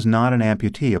someone who is not an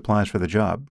amputee applies for the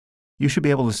job, you should be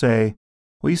able to say,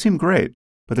 well, you seem great,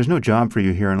 but there's no job for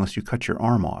you here unless you cut your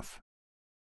arm off.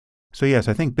 So yes,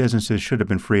 I think businesses should have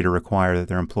been free to require that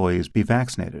their employees be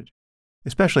vaccinated,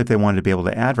 especially if they wanted to be able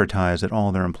to advertise that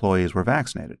all their employees were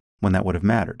vaccinated, when that would have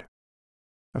mattered.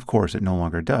 Of course, it no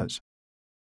longer does.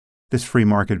 This free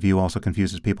market view also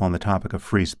confuses people on the topic of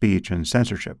free speech and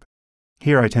censorship.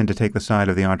 Here I tend to take the side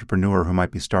of the entrepreneur who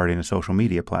might be starting a social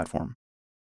media platform.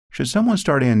 Should someone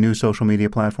starting a new social media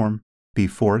platform be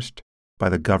forced by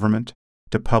the government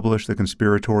to publish the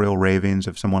conspiratorial ravings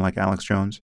of someone like Alex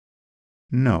Jones?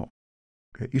 No.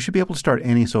 You should be able to start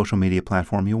any social media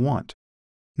platform you want.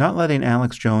 Not letting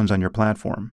Alex Jones on your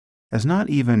platform, as not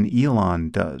even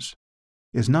Elon does,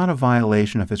 is not a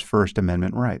violation of his First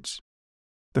Amendment rights.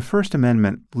 The First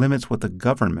Amendment limits what the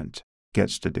government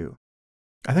gets to do.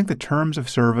 I think the terms of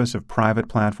service of private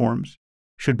platforms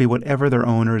should be whatever their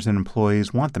owners and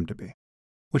employees want them to be,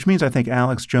 which means I think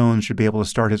Alex Jones should be able to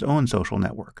start his own social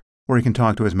network where he can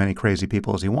talk to as many crazy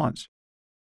people as he wants.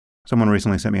 Someone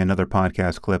recently sent me another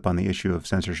podcast clip on the issue of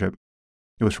censorship.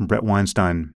 It was from Brett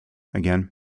Weinstein, again,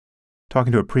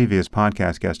 talking to a previous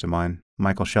podcast guest of mine,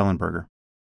 Michael Schellenberger,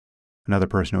 another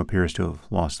person who appears to have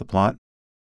lost the plot,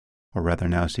 or rather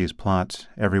now sees plots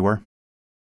everywhere.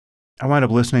 I wound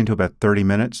up listening to about 30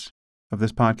 minutes of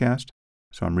this podcast,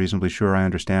 so I'm reasonably sure I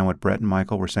understand what Brett and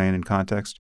Michael were saying in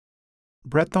context.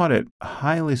 Brett thought it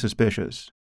highly suspicious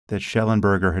that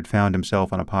Schellenberger had found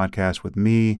himself on a podcast with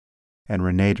me and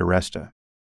Renee DiResta,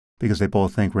 because they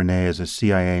both think Renee is a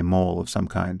CIA mole of some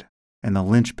kind, and the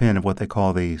linchpin of what they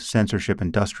call the censorship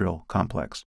industrial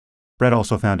complex. Brett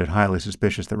also found it highly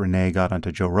suspicious that Renee got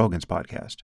onto Joe Rogan's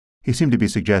podcast. He seemed to be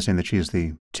suggesting that she is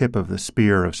the tip of the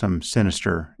spear of some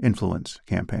sinister influence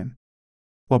campaign.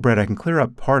 Well, Brett, I can clear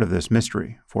up part of this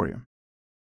mystery for you.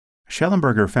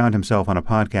 Schellenberger found himself on a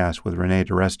podcast with Renee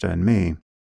DiResta and me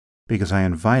because I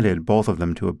invited both of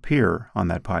them to appear on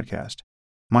that podcast,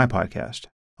 my podcast,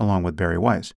 along with Barry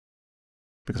Weiss,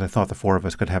 because I thought the four of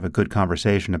us could have a good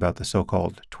conversation about the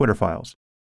so-called Twitter files.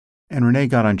 And Renee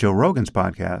got on Joe Rogan's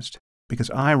podcast because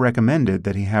I recommended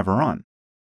that he have her on.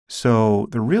 So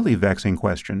the really vexing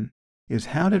question is,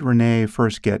 how did Renee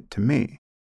first get to me?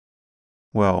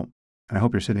 Well, and I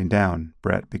hope you're sitting down,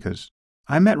 Brett, because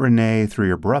I met Renee through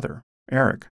your brother,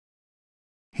 Eric.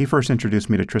 He first introduced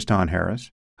me to Tristan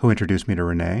Harris, who introduced me to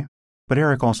Renee, but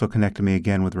Eric also connected me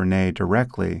again with Renee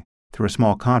directly through a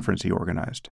small conference he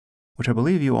organized, which I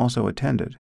believe you also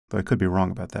attended, though I could be wrong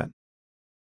about that.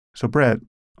 So Brett,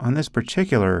 on this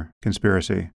particular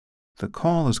conspiracy, the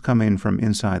call is coming from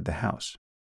inside the house.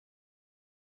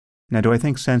 Now, do I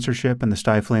think censorship and the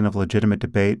stifling of legitimate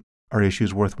debate are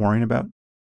issues worth worrying about?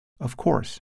 Of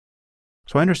course.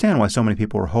 So I understand why so many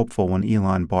people were hopeful when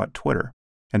Elon bought Twitter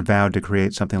and vowed to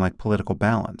create something like political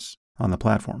balance on the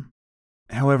platform.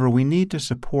 However, we need to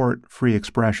support free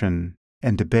expression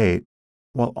and debate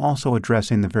while also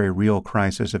addressing the very real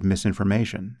crisis of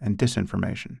misinformation and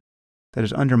disinformation that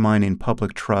is undermining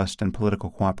public trust and political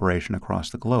cooperation across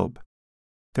the globe.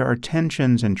 There are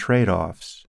tensions and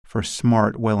trade-offs for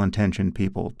smart, well-intentioned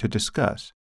people to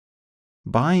discuss.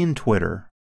 Buying Twitter,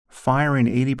 firing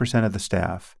 80% of the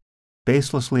staff,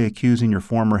 baselessly accusing your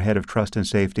former head of trust and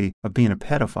safety of being a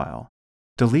pedophile,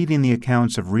 deleting the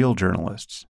accounts of real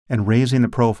journalists, and raising the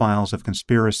profiles of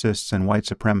conspiracists and white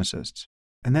supremacists,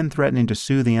 and then threatening to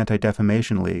sue the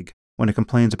Anti-Defamation League when it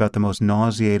complains about the most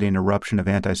nauseating eruption of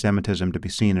anti-Semitism to be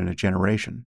seen in a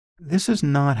generation. This is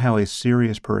not how a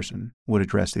serious person would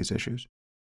address these issues.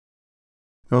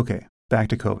 Okay, back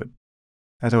to COVID.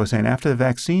 As I was saying, after the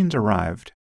vaccines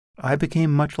arrived, I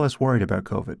became much less worried about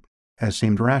COVID, as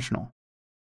seemed rational.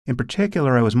 In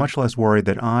particular, I was much less worried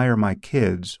that I or my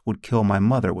kids would kill my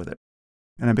mother with it,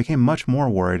 and I became much more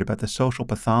worried about the social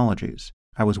pathologies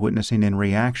I was witnessing in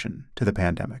reaction to the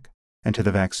pandemic and to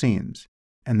the vaccines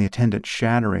and the attendant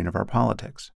shattering of our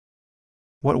politics.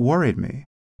 What worried me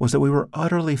was that we were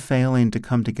utterly failing to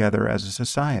come together as a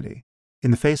society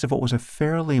in the face of what was a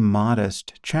fairly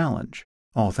modest challenge,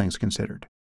 all things considered.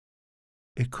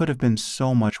 It could have been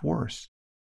so much worse.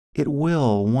 It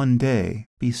will, one day,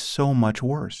 be so much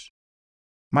worse.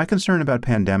 My concern about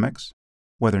pandemics,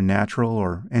 whether natural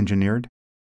or engineered,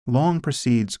 long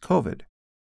precedes COVID.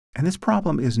 And this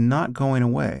problem is not going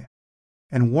away.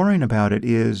 And worrying about it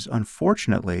is,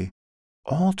 unfortunately,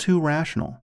 all too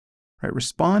rational. Right?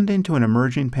 Responding to an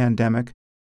emerging pandemic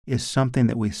is something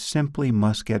that we simply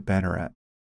must get better at.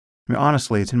 I mean,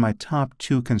 honestly, it's in my top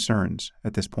 2 concerns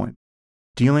at this point.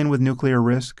 Dealing with nuclear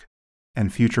risk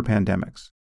and future pandemics.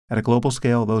 At a global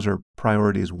scale, those are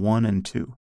priorities 1 and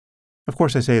 2. Of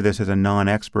course, I say this as a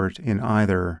non-expert in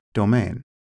either domain,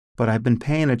 but I've been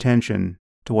paying attention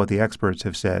to what the experts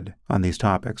have said on these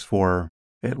topics for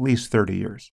at least 30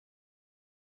 years.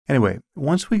 Anyway,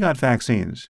 once we got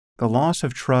vaccines, the loss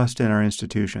of trust in our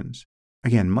institutions,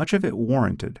 again, much of it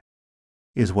warranted,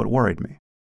 is what worried me.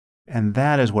 And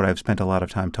that is what I've spent a lot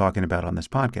of time talking about on this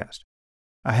podcast.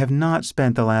 I have not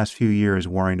spent the last few years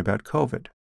worrying about COVID.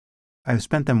 I've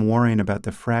spent them worrying about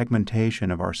the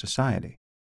fragmentation of our society.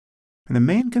 And the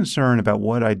main concern about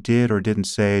what I did or didn't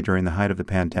say during the height of the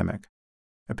pandemic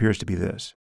appears to be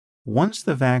this. Once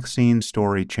the vaccine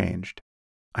story changed,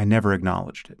 I never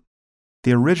acknowledged it.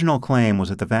 The original claim was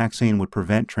that the vaccine would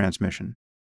prevent transmission,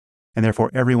 and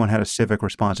therefore everyone had a civic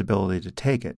responsibility to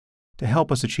take it to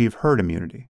help us achieve herd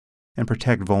immunity and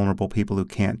protect vulnerable people who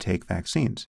can't take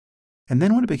vaccines. And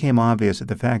then when it became obvious that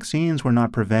the vaccines were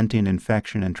not preventing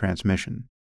infection and transmission,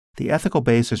 the ethical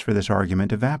basis for this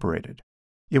argument evaporated.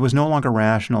 It was no longer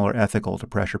rational or ethical to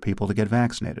pressure people to get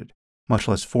vaccinated, much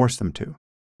less force them to,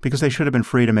 because they should have been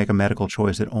free to make a medical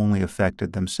choice that only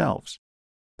affected themselves.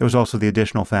 There was also the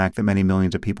additional fact that many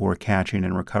millions of people were catching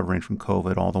and recovering from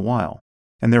COVID all the while,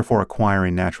 and therefore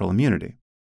acquiring natural immunity.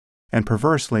 And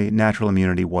perversely, natural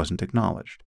immunity wasn't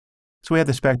acknowledged. So we had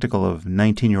the spectacle of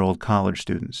 19-year-old college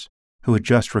students who had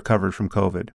just recovered from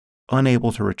COVID,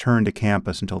 unable to return to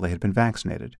campus until they had been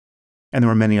vaccinated. And there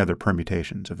were many other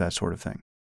permutations of that sort of thing.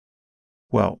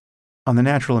 Well, on the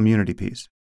natural immunity piece,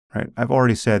 right, I've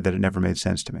already said that it never made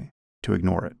sense to me to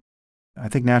ignore it. I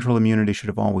think natural immunity should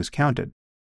have always counted,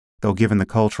 though given the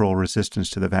cultural resistance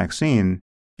to the vaccine,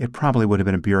 it probably would have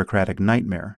been a bureaucratic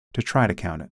nightmare to try to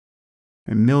count it.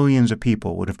 And millions of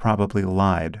people would have probably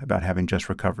lied about having just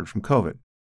recovered from COVID.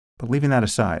 But leaving that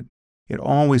aside, it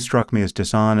always struck me as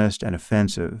dishonest and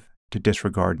offensive to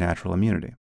disregard natural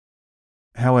immunity.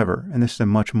 However, and this is a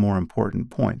much more important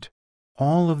point,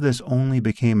 all of this only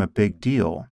became a big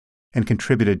deal and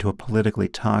contributed to a politically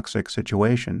toxic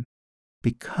situation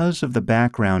because of the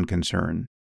background concern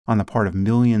on the part of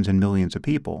millions and millions of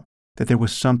people that there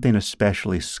was something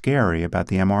especially scary about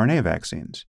the mRNA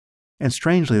vaccines. And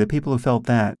strangely, the people who felt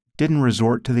that didn't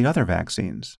resort to the other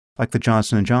vaccines, like the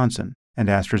Johnson & Johnson and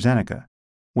AstraZeneca,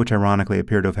 which ironically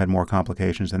appear to have had more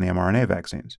complications than the mRNA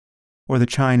vaccines, or the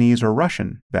Chinese or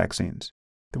Russian vaccines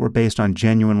that were based on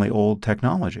genuinely old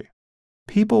technology.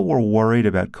 People were worried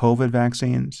about COVID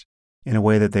vaccines in a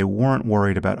way that they weren't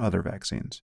worried about other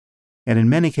vaccines. And in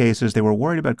many cases, they were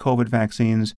worried about COVID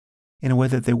vaccines in a way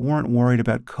that they weren't worried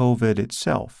about COVID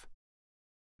itself.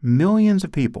 Millions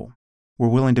of people were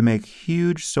willing to make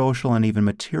huge social and even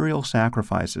material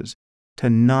sacrifices to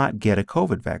not get a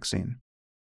COVID vaccine.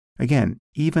 Again,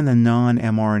 even the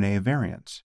non-mRNA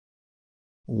variants.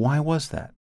 Why was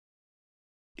that?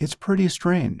 It's pretty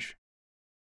strange.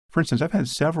 For instance, I've had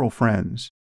several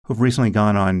friends who've recently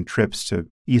gone on trips to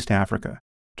East Africa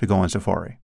to go on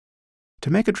safari. To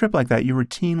make a trip like that, you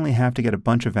routinely have to get a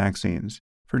bunch of vaccines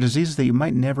for diseases that you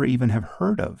might never even have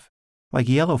heard of, like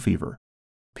yellow fever.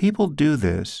 People do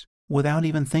this without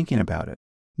even thinking about it,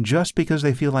 just because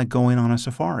they feel like going on a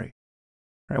safari.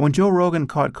 Right? When Joe Rogan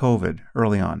caught COVID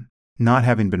early on, not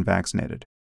having been vaccinated,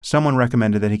 someone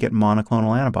recommended that he get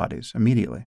monoclonal antibodies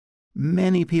immediately.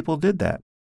 Many people did that.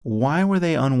 Why were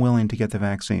they unwilling to get the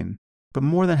vaccine, but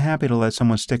more than happy to let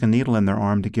someone stick a needle in their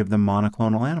arm to give them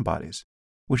monoclonal antibodies,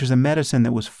 which is a medicine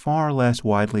that was far less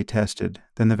widely tested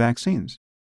than the vaccines?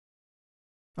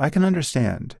 I can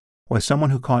understand why someone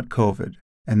who caught COVID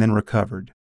and then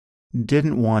recovered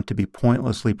didn't want to be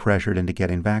pointlessly pressured into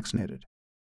getting vaccinated.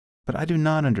 But I do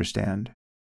not understand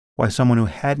why someone who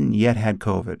hadn't yet had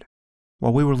COVID,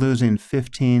 while we were losing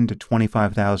 15 to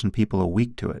 25,000 people a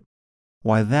week to it,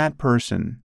 why that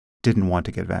person didn't want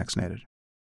to get vaccinated.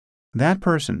 That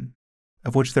person,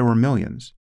 of which there were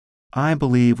millions, I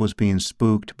believe was being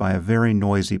spooked by a very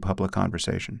noisy public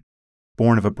conversation,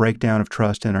 born of a breakdown of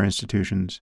trust in our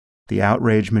institutions, the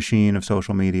outrage machine of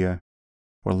social media,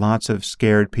 where lots of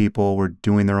scared people were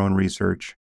doing their own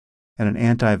research, and an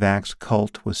anti-vax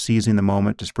cult was seizing the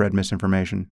moment to spread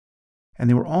misinformation. And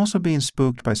they were also being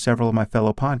spooked by several of my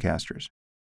fellow podcasters,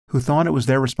 who thought it was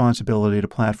their responsibility to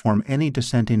platform any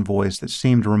dissenting voice that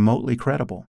seemed remotely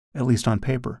credible, at least on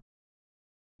paper.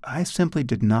 I simply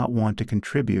did not want to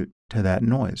contribute to that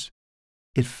noise.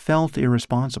 It felt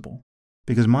irresponsible,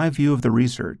 because my view of the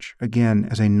research, again,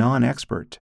 as a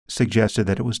non-expert, suggested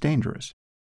that it was dangerous.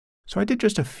 So I did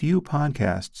just a few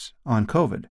podcasts on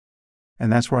COVID,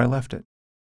 and that's where I left it.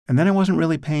 And then I wasn't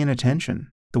really paying attention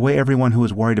the way everyone who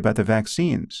was worried about the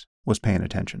vaccines was paying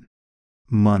attention,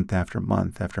 month after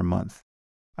month after month.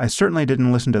 I certainly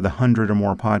didn't listen to the 100 or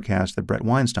more podcasts that Brett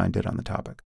Weinstein did on the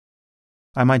topic.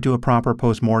 I might do a proper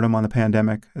postmortem on the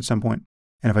pandemic at some point,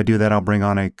 and if I do that, I'll bring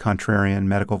on a contrarian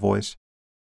medical voice.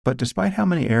 But despite how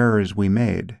many errors we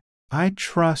made, I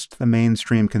trust the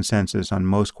mainstream consensus on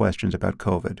most questions about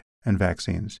COVID and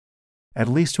vaccines, at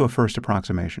least to a first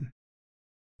approximation,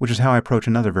 which is how I approach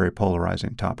another very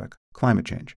polarizing topic, climate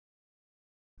change.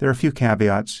 There are a few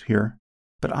caveats here,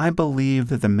 but I believe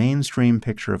that the mainstream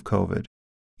picture of COVID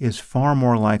is far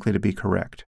more likely to be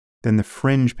correct than the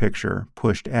fringe picture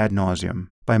pushed ad nauseum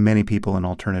by many people in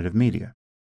alternative media.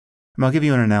 And I'll give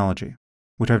you an analogy,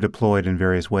 which I've deployed in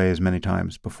various ways many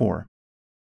times before.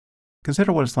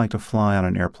 Consider what it's like to fly on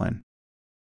an airplane.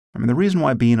 The reason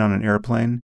why being on an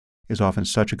airplane is often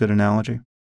such a good analogy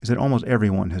is that almost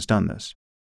everyone has done this.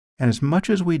 And as much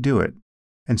as we do it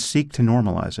and seek to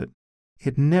normalize it,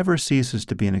 it never ceases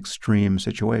to be an extreme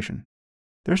situation.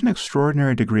 There's an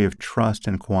extraordinary degree of trust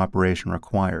and cooperation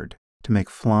required to make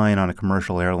flying on a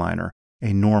commercial airliner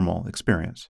a normal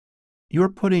experience. You are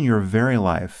putting your very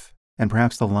life, and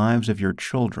perhaps the lives of your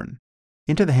children,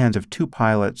 into the hands of two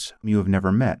pilots you have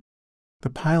never met. The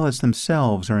pilots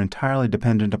themselves are entirely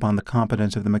dependent upon the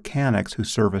competence of the mechanics who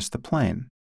service the plane,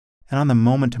 and on the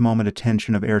moment-to-moment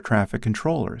attention of air traffic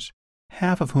controllers,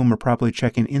 half of whom are probably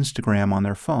checking Instagram on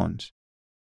their phones.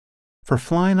 For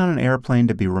flying on an airplane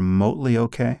to be remotely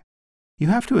okay, you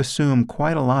have to assume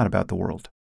quite a lot about the world,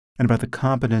 and about the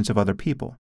competence of other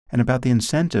people, and about the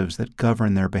incentives that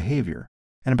govern their behavior,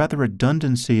 and about the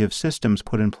redundancy of systems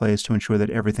put in place to ensure that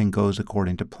everything goes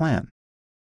according to plan.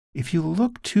 If you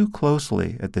look too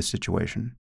closely at this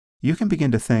situation, you can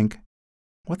begin to think,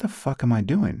 what the fuck am I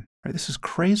doing? Right? This is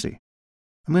crazy.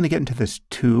 I'm going to get into this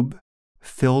tube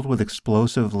filled with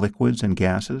explosive liquids and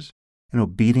gases and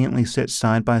obediently sit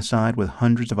side by side with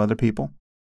hundreds of other people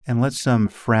and let some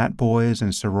frat boys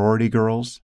and sorority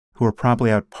girls who are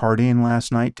probably out partying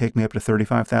last night take me up to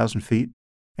 35,000 feet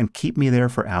and keep me there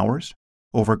for hours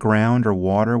over ground or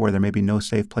water where there may be no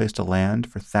safe place to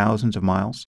land for thousands of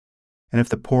miles. And if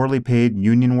the poorly paid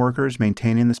union workers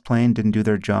maintaining this plane didn't do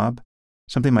their job,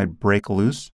 something might break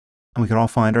loose, and we could all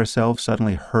find ourselves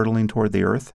suddenly hurtling toward the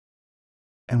earth.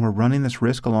 And we're running this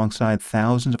risk alongside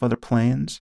thousands of other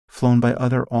planes, flown by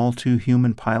other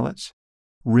all-too-human pilots,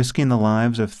 risking the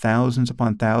lives of thousands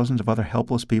upon thousands of other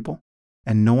helpless people,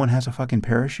 and no one has a fucking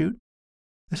parachute?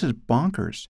 This is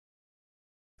bonkers.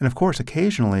 And of course,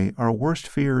 occasionally, our worst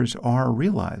fears are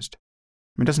realized.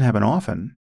 It doesn't happen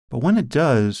often, but when it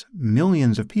does,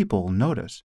 millions of people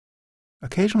notice.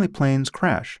 Occasionally planes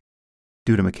crash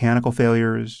due to mechanical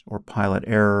failures or pilot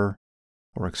error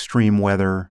or extreme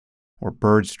weather or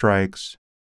bird strikes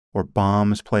or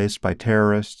bombs placed by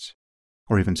terrorists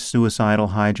or even suicidal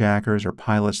hijackers or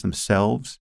pilots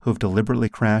themselves who have deliberately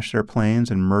crashed their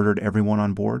planes and murdered everyone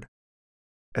on board.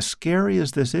 As scary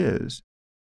as this is,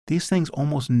 these things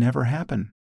almost never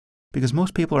happen because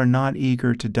most people are not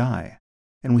eager to die,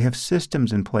 and we have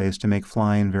systems in place to make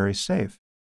flying very safe.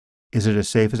 Is it as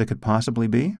safe as it could possibly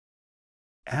be?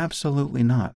 Absolutely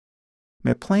not.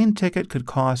 A plane ticket could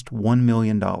cost $1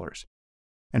 million.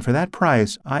 And for that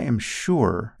price, I am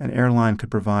sure an airline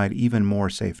could provide even more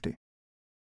safety.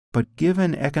 But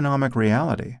given economic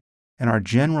reality and our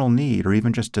general need or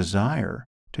even just desire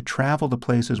to travel to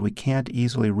places we can't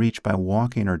easily reach by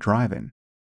walking or driving,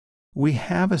 we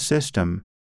have a system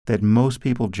that most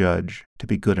people judge to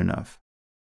be good enough.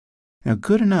 Now,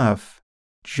 good enough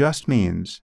just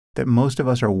means that most of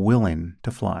us are willing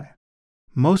to fly.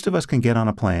 Most of us can get on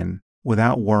a plane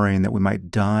without worrying that we might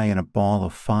die in a ball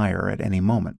of fire at any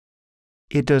moment.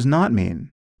 It does not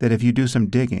mean that if you do some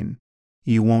digging,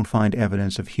 you won't find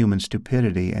evidence of human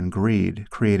stupidity and greed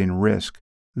creating risk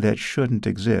that shouldn't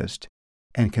exist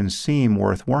and can seem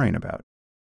worth worrying about.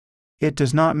 It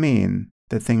does not mean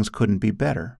that things couldn't be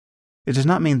better. It does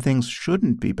not mean things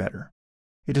shouldn't be better.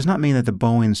 It does not mean that the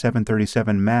Boeing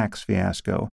 737 MAX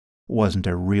fiasco wasn't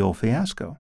a real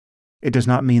fiasco. It does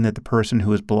not mean that the person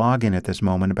who is blogging at this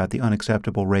moment about the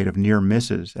unacceptable rate of near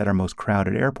misses at our most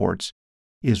crowded airports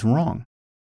is wrong.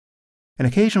 And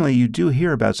occasionally you do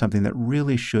hear about something that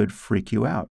really should freak you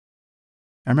out.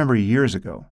 I remember years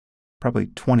ago, probably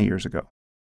 20 years ago,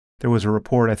 there was a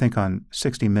report, I think on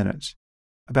 60 Minutes,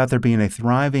 about there being a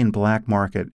thriving black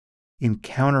market in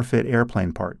counterfeit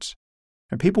airplane parts.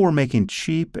 And people were making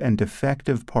cheap and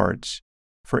defective parts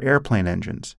for airplane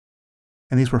engines.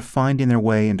 And these were finding their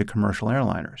way into commercial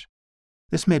airliners.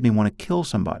 This made me want to kill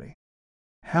somebody.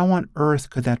 How on earth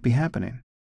could that be happening?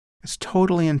 It's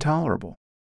totally intolerable.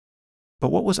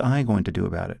 But what was I going to do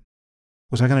about it?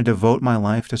 Was I going to devote my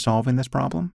life to solving this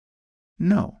problem?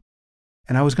 No.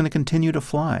 And I was going to continue to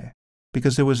fly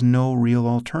because there was no real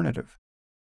alternative.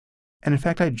 And in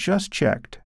fact, I just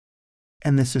checked,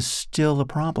 and this is still a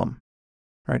problem.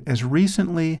 Right? As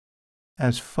recently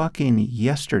as fucking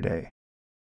yesterday,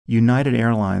 United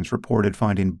Airlines reported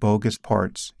finding bogus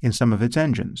parts in some of its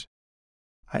engines.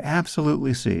 I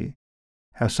absolutely see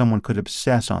how someone could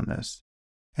obsess on this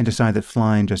and decide that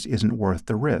flying just isn't worth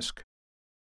the risk.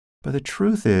 But the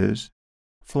truth is,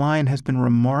 flying has been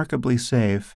remarkably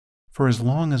safe for as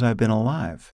long as I've been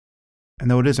alive. And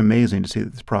though it is amazing to see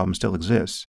that this problem still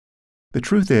exists, the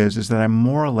truth is that I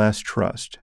more or less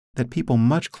trust that people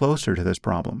much closer to this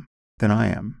problem than I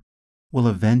am will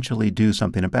eventually do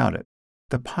something about it.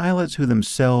 The pilots who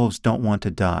themselves don't want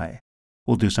to die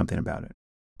will do something about it.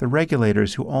 The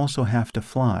regulators who also have to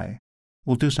fly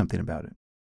will do something about it.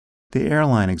 The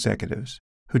airline executives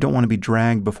who don't want to be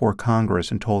dragged before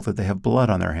Congress and told that they have blood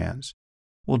on their hands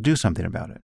will do something about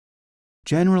it.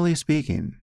 Generally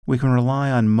speaking, we can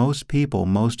rely on most people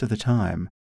most of the time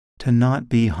to not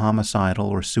be homicidal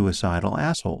or suicidal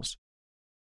assholes.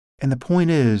 And the point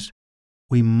is,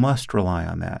 we must rely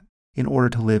on that in order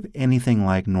to live anything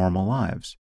like normal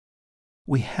lives.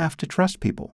 We have to trust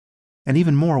people. And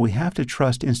even more, we have to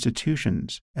trust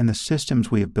institutions and the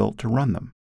systems we have built to run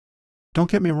them.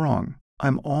 Don't get me wrong,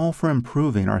 I'm all for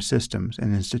improving our systems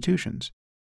and institutions.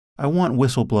 I want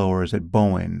whistleblowers at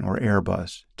Boeing or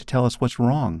Airbus to tell us what's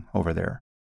wrong over there.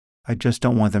 I just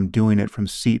don't want them doing it from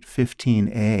seat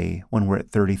 15A when we're at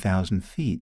 30,000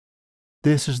 feet.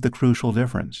 This is the crucial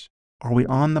difference. Are we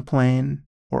on the plane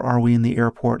or are we in the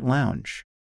airport lounge?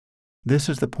 This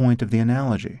is the point of the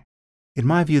analogy. In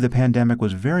my view, the pandemic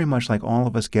was very much like all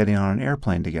of us getting on an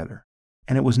airplane together,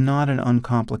 and it was not an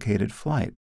uncomplicated flight.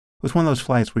 It was one of those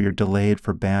flights where you're delayed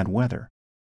for bad weather,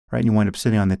 right? And you wind up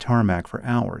sitting on the tarmac for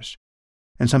hours.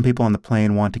 And some people on the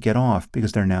plane want to get off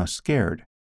because they're now scared.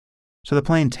 So the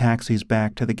plane taxis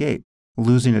back to the gate,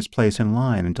 losing its place in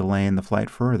line and delaying the flight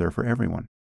further for everyone.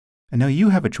 And now you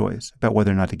have a choice about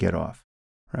whether or not to get off,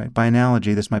 right? By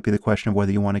analogy, this might be the question of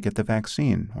whether you want to get the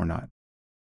vaccine or not.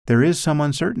 There is some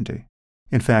uncertainty.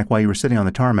 In fact, while you were sitting on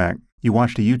the tarmac, you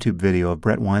watched a YouTube video of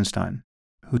Brett Weinstein,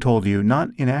 who told you, not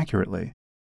inaccurately,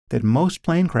 that most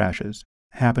plane crashes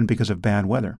happen because of bad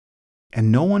weather.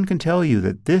 And no one can tell you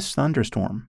that this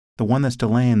thunderstorm, the one that's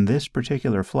delaying this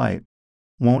particular flight,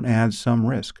 won't add some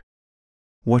risk.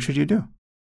 What should you do?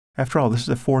 After all, this is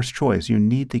a forced choice. You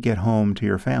need to get home to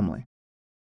your family.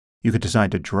 You could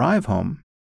decide to drive home,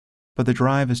 but the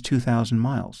drive is 2,000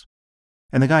 miles.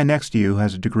 And the guy next to you who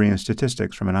has a degree in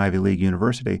statistics from an Ivy League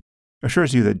university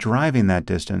assures you that driving that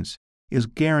distance is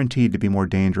guaranteed to be more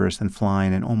dangerous than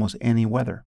flying in almost any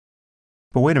weather.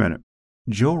 But wait a minute.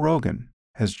 Joe Rogan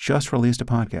has just released a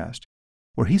podcast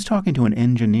where he's talking to an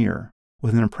engineer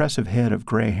with an impressive head of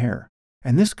gray hair.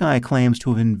 And this guy claims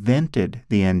to have invented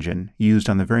the engine used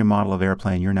on the very model of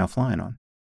airplane you're now flying on.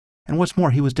 And what's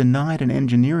more, he was denied an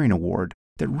engineering award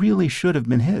that really should have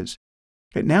been his.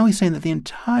 Now he's saying that the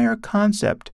entire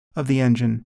concept of the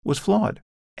engine was flawed,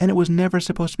 and it was never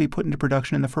supposed to be put into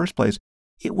production in the first place.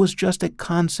 It was just a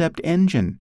concept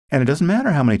engine. And it doesn't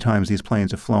matter how many times these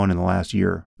planes have flown in the last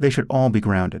year. They should all be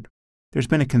grounded. There's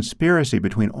been a conspiracy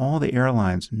between all the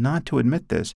airlines not to admit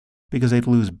this because they'd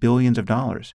lose billions of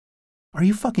dollars. Are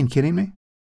you fucking kidding me?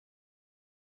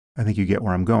 I think you get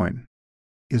where I'm going.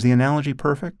 Is the analogy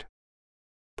perfect?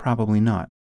 Probably not.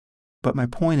 But my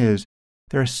point is,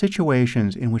 there are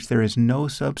situations in which there is no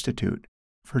substitute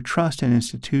for trust in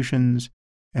institutions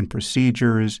and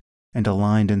procedures and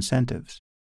aligned incentives.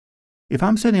 If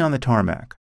I'm sitting on the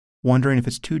tarmac, wondering if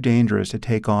it's too dangerous to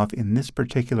take off in this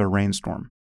particular rainstorm,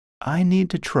 I need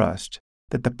to trust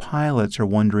that the pilots are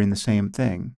wondering the same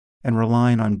thing and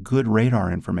relying on good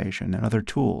radar information and other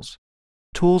tools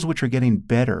which are getting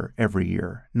better every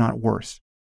year, not worse.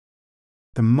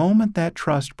 The moment that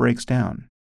trust breaks down,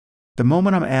 the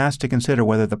moment I'm asked to consider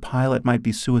whether the pilot might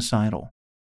be suicidal,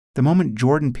 the moment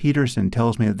Jordan Peterson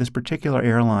tells me that this particular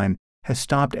airline has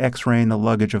stopped X-raying the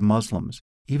luggage of Muslims,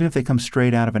 even if they come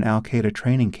straight out of an Al-Qaeda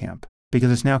training camp,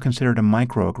 because it's now considered a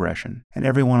microaggression and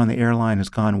everyone on the airline has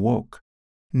gone woke,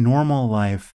 normal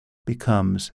life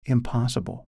becomes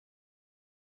impossible.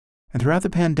 And throughout the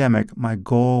pandemic, my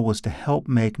goal was to help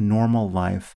make normal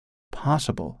life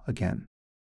possible again,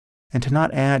 and to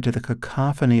not add to the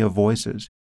cacophony of voices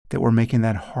that were making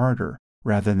that harder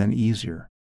rather than easier.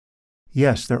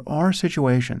 Yes, there are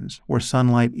situations where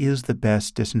sunlight is the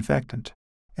best disinfectant,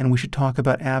 and we should talk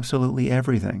about absolutely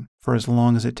everything for as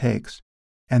long as it takes.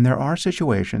 And there are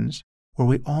situations where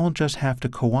we all just have to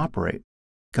cooperate,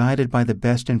 guided by the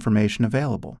best information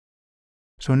available.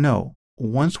 So no,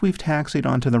 once we've taxied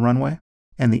onto the runway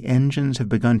and the engines have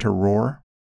begun to roar,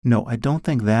 no, I don't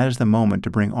think that is the moment to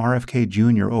bring RFK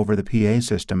Jr. over the PA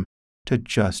system to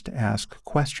just ask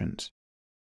questions.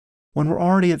 When we're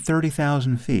already at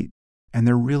 30,000 feet and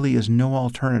there really is no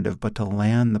alternative but to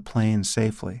land the plane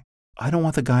safely, I don't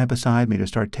want the guy beside me to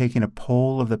start taking a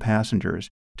poll of the passengers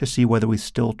to see whether we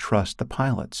still trust the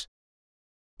pilots.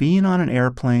 Being on an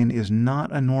airplane is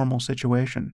not a normal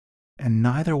situation, and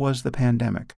neither was the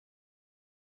pandemic.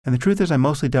 And the truth is I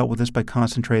mostly dealt with this by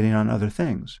concentrating on other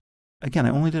things. Again, I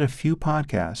only did a few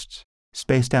podcasts,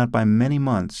 spaced out by many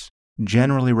months,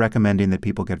 generally recommending that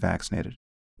people get vaccinated,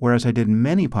 whereas I did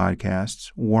many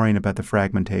podcasts worrying about the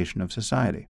fragmentation of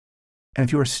society. And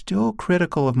if you are still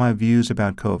critical of my views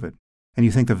about COVID, and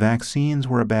you think the vaccines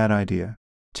were a bad idea,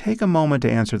 take a moment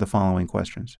to answer the following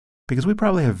questions, because we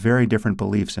probably have very different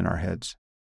beliefs in our heads.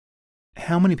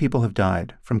 How many people have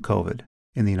died from COVID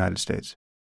in the United States?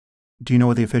 Do you know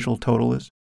what the official total is?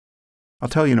 I'll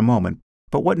tell you in a moment,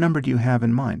 but what number do you have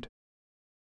in mind?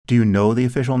 Do you know the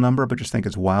official number but just think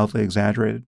it's wildly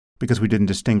exaggerated because we didn't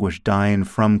distinguish dying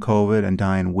from COVID and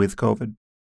dying with COVID?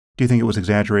 Do you think it was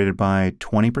exaggerated by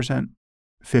 20%,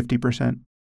 50%,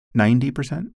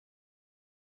 90%?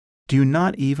 Do you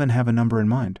not even have a number in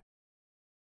mind?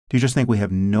 Do you just think we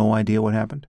have no idea what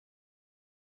happened?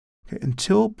 Okay,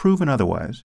 until proven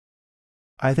otherwise,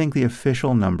 I think the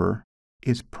official number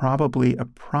is probably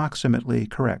approximately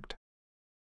correct.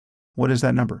 What is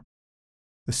that number?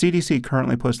 The CDC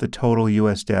currently puts the total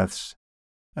U.S. deaths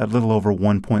at a little over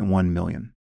 1.1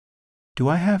 million. Do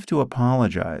I have to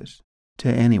apologize to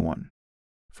anyone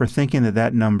for thinking that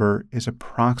that number is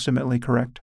approximately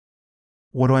correct?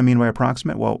 What do I mean by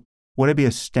approximate? Well, would I be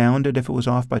astounded if it was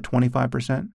off by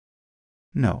 25%?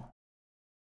 No.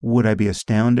 Would I be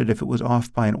astounded if it was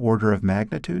off by an order of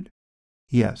magnitude?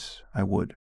 Yes, I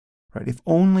would. Right? If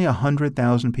only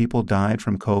 100,000 people died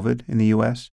from COVID in the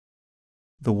U.S.,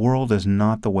 the world is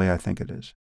not the way I think it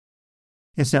is.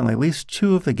 Incidentally, at least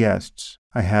two of the guests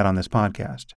I had on this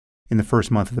podcast in the first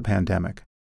month of the pandemic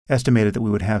estimated that we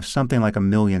would have something like 1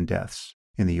 million deaths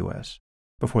in the U.S.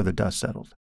 before the dust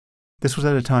settled. This was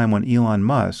at a time when Elon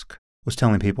Musk was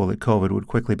telling people that COVID would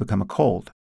quickly become a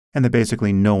cold and that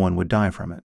basically no one would die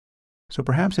from it. So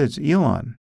perhaps it's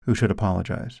Elon who should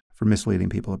apologize for misleading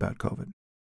people about COVID.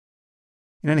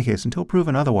 In any case, until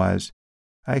proven otherwise,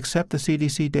 I accept the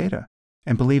CDC data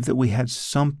and believe that we had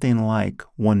something like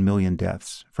 1 million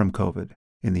deaths from COVID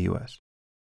in the U.S.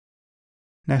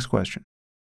 Next question.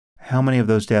 How many of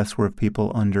those deaths were of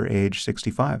people under age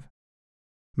 65?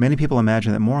 Many people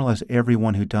imagine that more or less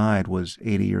everyone who died was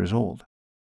 80 years old.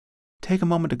 Take a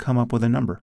moment to come up with a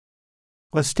number.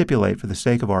 Let's stipulate, for the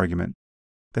sake of argument,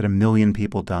 that 1 million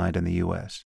people died in the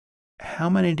U.S. How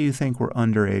many do you think were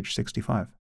under age 65?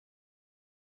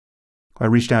 I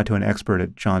reached out to an expert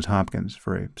at Johns Hopkins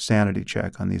for a sanity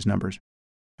check on these numbers.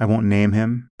 I won't name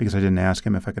him because I didn't ask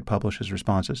him if I could publish his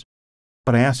responses.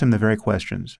 But I asked him the very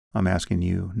questions I'm asking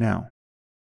you now.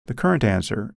 The current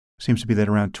answer seems to be that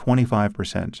around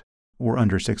 25% were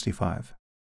under 65.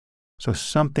 So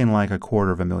something like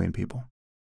 250,000 people.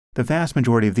 The vast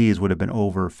majority of these would have been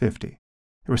over 50. There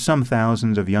were some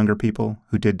thousands of younger people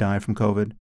who did die from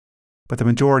COVID, but the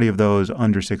majority of those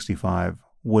under 65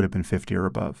 would have been 50 or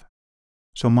above.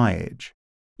 So my age,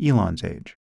 Elon's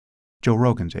age, Joe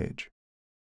Rogan's age,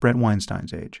 Brett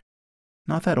Weinstein's age.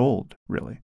 Not that old,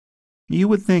 really. You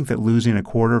would think that losing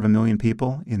 250,000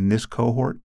 people in this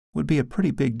cohort would be a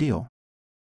pretty big deal.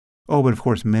 Oh, but of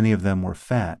course many of them were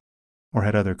fat or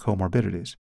had other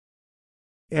comorbidities.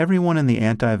 Everyone in the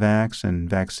anti-vax and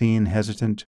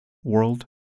vaccine-hesitant world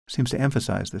seems to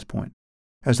emphasize this point,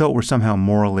 as though it were somehow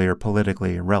morally or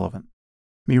politically irrelevant.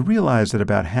 You realize that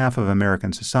about half of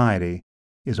American society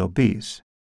is obese,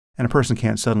 and a person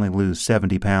can't suddenly lose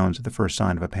 70 pounds at the first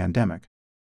sign of a pandemic.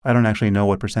 I don't actually know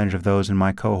what percentage of those in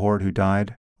my cohort who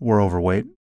died were overweight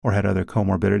or had other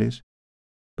comorbidities,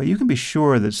 but you can be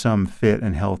sure that some fit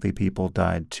and healthy people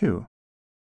died too.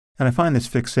 And I find this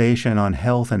fixation on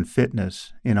health and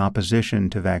fitness in opposition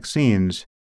to vaccines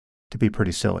to be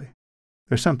pretty silly.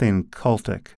 There's something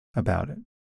cultic about it.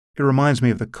 It reminds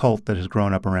me of the cult that has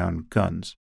grown up around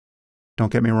guns.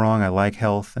 Don't get me wrong, I like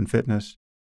health and fitness,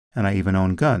 and I even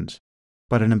own guns.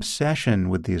 But an obsession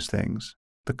with these things,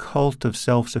 the cult of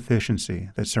self-sufficiency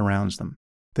that surrounds them,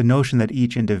 the notion that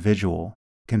each individual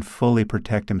can fully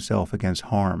protect himself against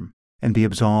harm and be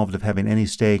absolved of having any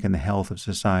stake in the health of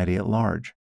society at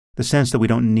large, the sense that we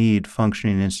don't need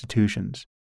functioning institutions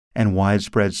and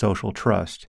widespread social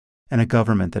trust and a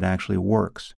government that actually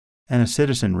works and a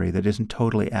citizenry that isn't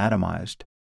totally atomized,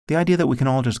 the idea that we can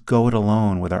all just go it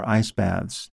alone with our ice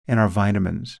baths and our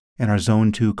vitamins and our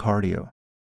Zone 2 cardio.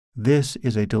 This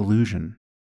is a delusion.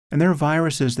 And there are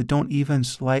viruses that don't even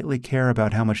slightly care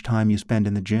about how much time you spend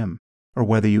in the gym or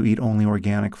whether you eat only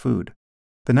organic food.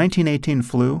 The 1918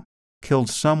 flu killed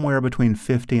somewhere between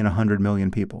 50 and 100 million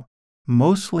people,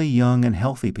 mostly young and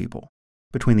healthy people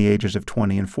between the ages of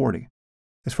 20 and 40.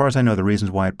 As far as I know, the reasons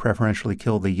why it preferentially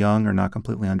killed the young are not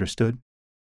completely understood.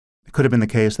 It could have been the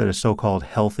case that a so-called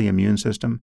healthy immune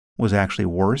system was actually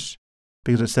worse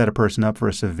because it set a person up for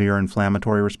a severe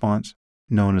inflammatory response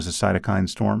known as a cytokine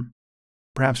storm.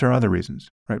 Perhaps there are other reasons,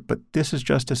 right? But this is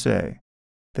just to say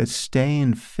that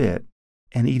staying fit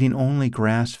and eating only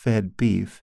grass-fed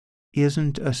beef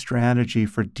isn't a strategy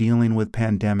for dealing with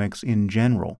pandemics in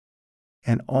general.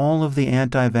 And all of the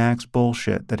anti-vax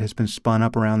bullshit that has been spun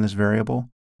up around this variable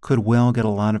could well get a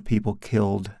lot of people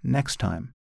killed next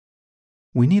time.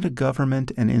 We need a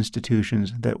government and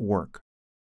institutions that work.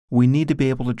 We need to be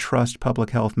able to trust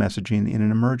public health messaging in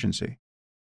an emergency.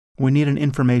 We need an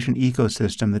information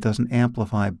ecosystem that doesn't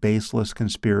amplify baseless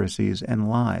conspiracies and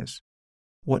lies.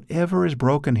 Whatever is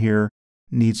broken here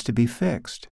needs to be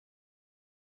fixed.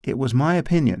 It was my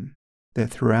opinion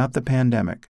that throughout the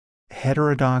pandemic,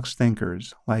 heterodox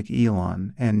thinkers like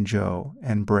Elon and Joe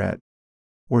and Brett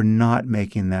were not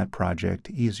making that project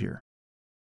easier.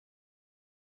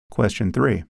 Question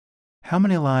 3. How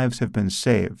many lives have been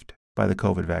saved by the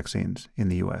COVID vaccines in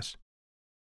the U.S.?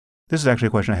 This is actually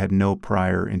a question I had no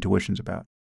prior intuitions about,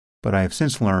 but I have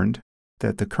since learned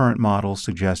that the current models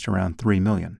suggest around 3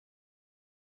 million.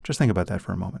 Just think about that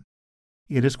for a moment.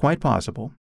 It is quite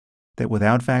possible that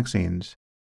without vaccines,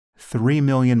 3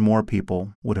 million more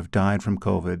people would have died from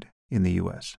COVID in the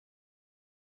U.S.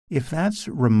 If that's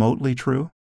remotely true,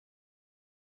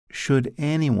 should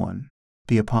anyone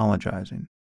be apologizing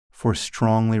for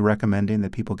strongly recommending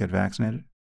that people get vaccinated?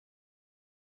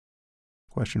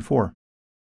 Question 4.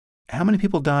 How many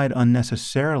people died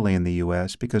unnecessarily in the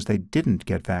U.S. because they didn't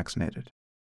get vaccinated?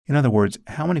 In other words,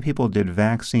 how many people did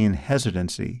vaccine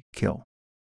hesitancy kill?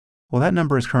 Well, that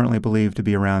number is currently believed to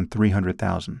be around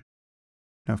 300,000.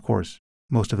 Now, of course,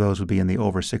 most of those would be in the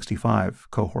over 65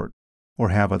 cohort or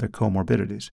have other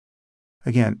comorbidities.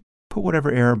 Again, put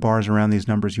whatever error bars around these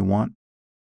numbers you want.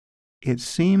 It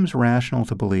seems rational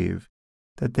to believe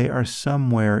that they are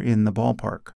somewhere in the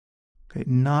ballpark. Okay,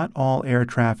 not all air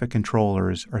traffic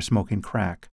controllers are smoking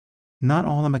crack. Not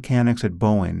all the mechanics at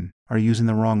Boeing are using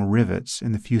the wrong rivets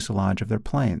in the fuselage of their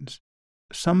planes.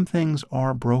 Some things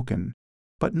are broken,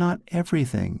 but not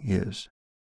everything is.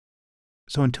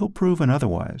 So until proven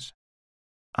otherwise,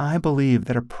 I believe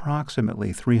that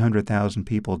approximately 300,000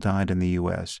 people died in the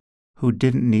U.S. who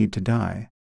didn't need to die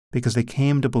because they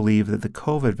came to believe that the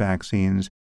COVID vaccines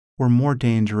were more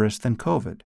dangerous than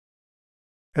COVID.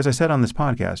 As I said on this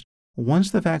podcast,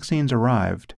 once the vaccines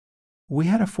arrived, we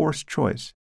had a forced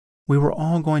choice. We were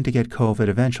all going to get COVID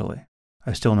eventually.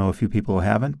 I still know a few people who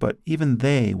haven't, but even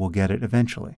they will get it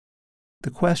eventually.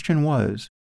 The question was,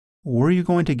 were you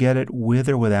going to get it with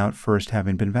or without first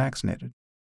having been vaccinated?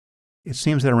 It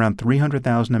seems that around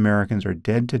 300,000 Americans are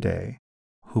dead today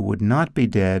who would not be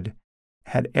dead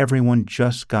had everyone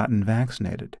just gotten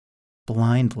vaccinated,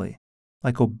 blindly,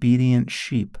 like obedient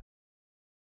sheep.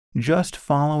 Just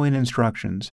following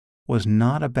instructions was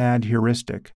not a bad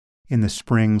heuristic in the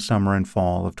spring, summer, and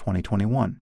fall of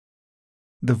 2021.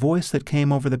 The voice that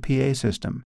came over the PA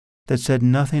system that said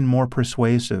nothing more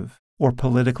persuasive or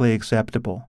politically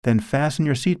acceptable than "fasten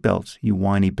your seatbelts, you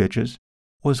whiny bitches,"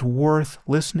 was worth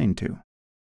listening to.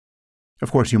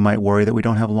 Of course, you might worry that we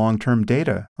don't have long-term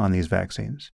data on these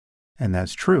vaccines, and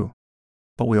that's true.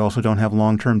 But we also don't have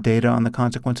long-term data on the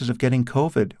consequences of getting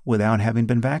COVID without having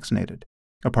been vaccinated,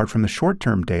 apart from the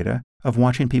short-term data of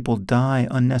watching people die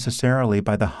unnecessarily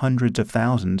by the hundreds of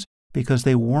thousands because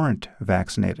they weren't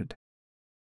vaccinated.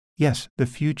 Yes, the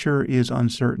future is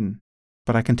uncertain,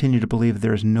 but I continue to believe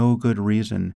there is no good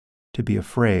reason to be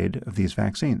afraid of these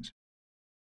vaccines.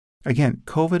 Again,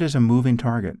 COVID is a moving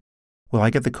target. Will I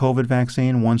get the COVID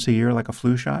vaccine once a year like a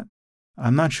flu shot?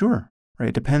 I'm not sure. Right?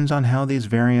 It depends on how these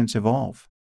variants evolve.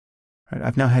 Right?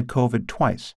 I've now had COVID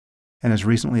twice, and as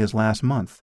recently as last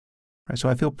month. Right? So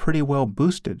I feel pretty well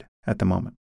boosted at the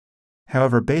moment.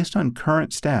 However, based on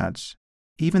current stats,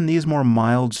 even these more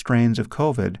mild strains of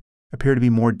COVID appear to be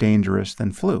more dangerous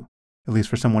than flu, at least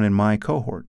for someone in my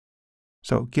cohort.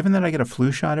 So given that I get a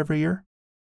flu shot every year,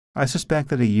 I suspect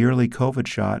that a yearly COVID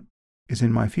shot is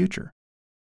in my future.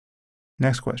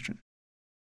 Next question.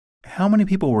 How many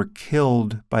people were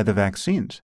killed by the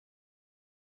vaccines?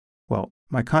 Well,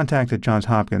 my contact at Johns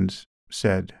Hopkins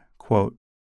said, quote,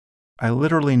 "I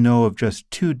literally know of just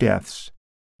 2 deaths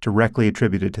directly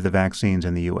attributed to the vaccines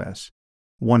in the U.S.,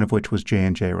 one of which was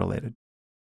J&J related."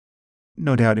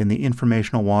 No doubt in the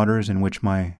informational waters in which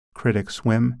my critics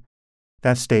swim,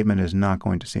 that statement is not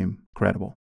going to seem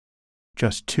credible.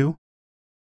 Just 2?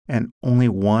 And only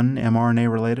 1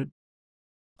 mRNA related?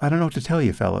 I don't know what to tell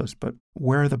you, fellows, but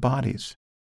where are the bodies?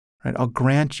 Right? I'll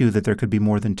grant you that there could be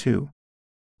more than 2.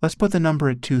 Let's put the number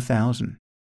at 2,000.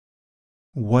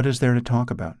 What is there to talk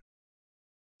about?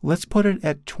 Let's put it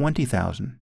at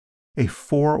 20,000, a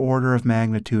 4 order of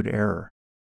magnitude error.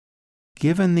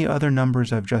 Given the other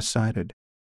numbers I've just cited,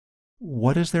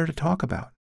 what is there to talk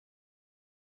about?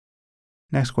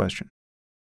 Next question.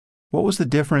 What was the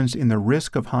difference in the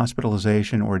risk of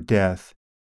hospitalization or death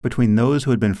between those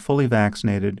who had been fully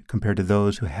vaccinated compared to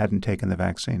those who hadn't taken the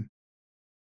vaccine?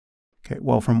 Okay,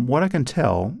 well, from what I can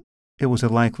tell, it was a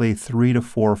likely 3 to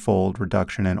 4-fold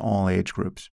reduction in all age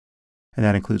groups, and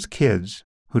that includes kids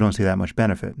who don't see that much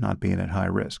benefit not being at high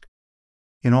risk.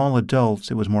 In all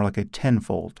adults, it was more like a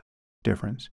 10-fold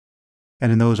difference,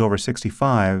 and in those over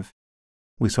 65,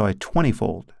 we saw a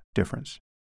 20-fold difference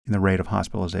in the rate of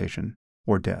hospitalization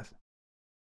or death.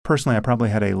 Personally, I probably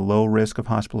had a low risk of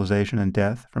hospitalization and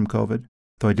death from COVID,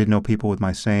 though I did know people with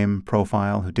my same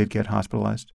profile who did get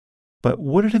hospitalized. But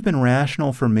would it have been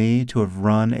rational for me to have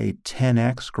run a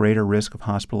 10x greater risk of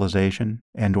hospitalization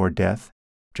and or death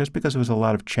just because there was a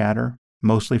lot of chatter,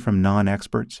 mostly from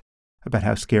non-experts, about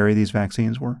how scary these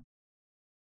vaccines were?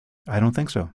 I don't think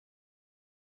so.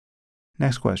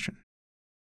 Next question.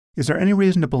 Is there any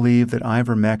reason to believe that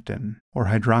ivermectin or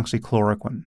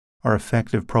hydroxychloroquine are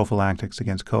effective prophylactics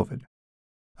against COVID,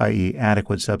 i.e.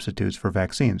 adequate substitutes for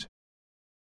vaccines?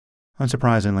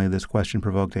 Unsurprisingly, this question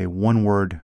provoked a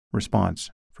one-word response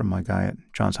from my guy at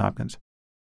Johns Hopkins.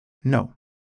 No.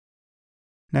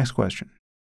 Next question.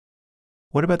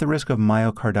 What about the risk of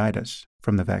myocarditis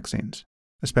from the vaccines,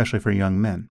 especially for young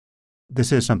men?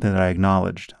 This is something that I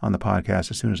acknowledged on the podcast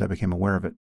as soon as I became aware of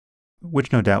it,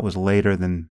 which no doubt was later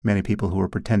than many people who were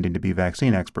pretending to be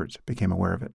vaccine experts became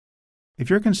aware of it. If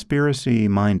you're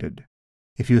conspiracy-minded,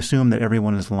 if you assume that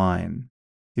everyone is lying,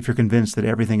 if you're convinced that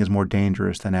everything is more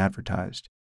dangerous than advertised,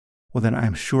 well then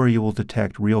I'm sure you will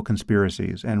detect real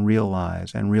conspiracies and real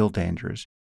lies and real dangers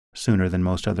sooner than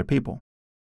most other people.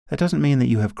 That doesn't mean that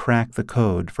you have cracked the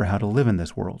code for how to live in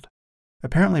this world.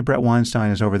 Apparently Brett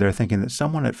Weinstein is over there thinking that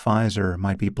someone at Pfizer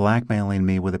might be blackmailing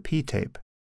me with a P-tape.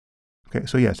 Okay,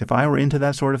 so yes, if I were into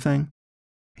that sort of thing,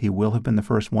 he will have been the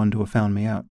first one to have found me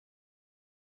out.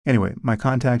 Anyway, my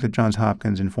contact at Johns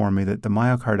Hopkins informed me that the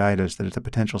myocarditis that is a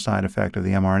potential side effect of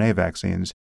the mRNA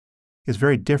vaccines is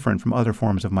very different from other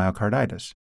forms of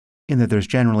myocarditis, in that there's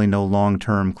generally no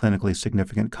long-term clinically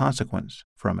significant consequence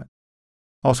from it.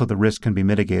 Also, the risk can be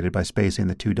mitigated by spacing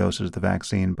the 2 doses of the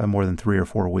vaccine by more than 3 or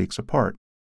 4 weeks apart.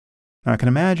 Now, I can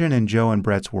imagine in Joe and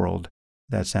Brett's world,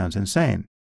 that sounds insane.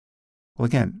 Well,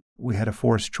 again, we had a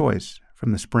forced choice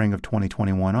from the spring of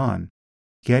 2021 on.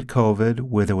 Get COVID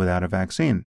with or without a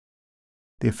vaccine.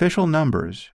 The official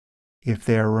numbers if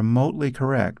they are remotely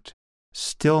correct,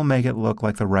 still make it look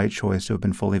like the right choice to have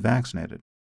been fully vaccinated?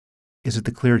 Is it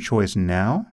the clear choice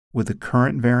now, with the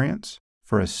current variants,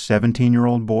 for a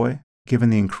 17-year-old boy, given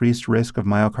the increased risk of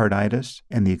myocarditis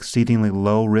and the exceedingly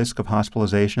low risk of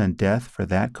hospitalization and death for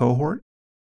that cohort?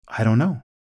 I don't know.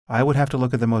 I would have to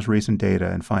look at the most recent data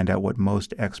and find out what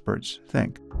most experts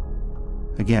think.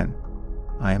 Again,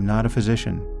 I am not a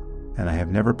physician, and I have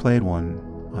never played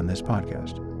one on this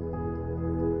podcast.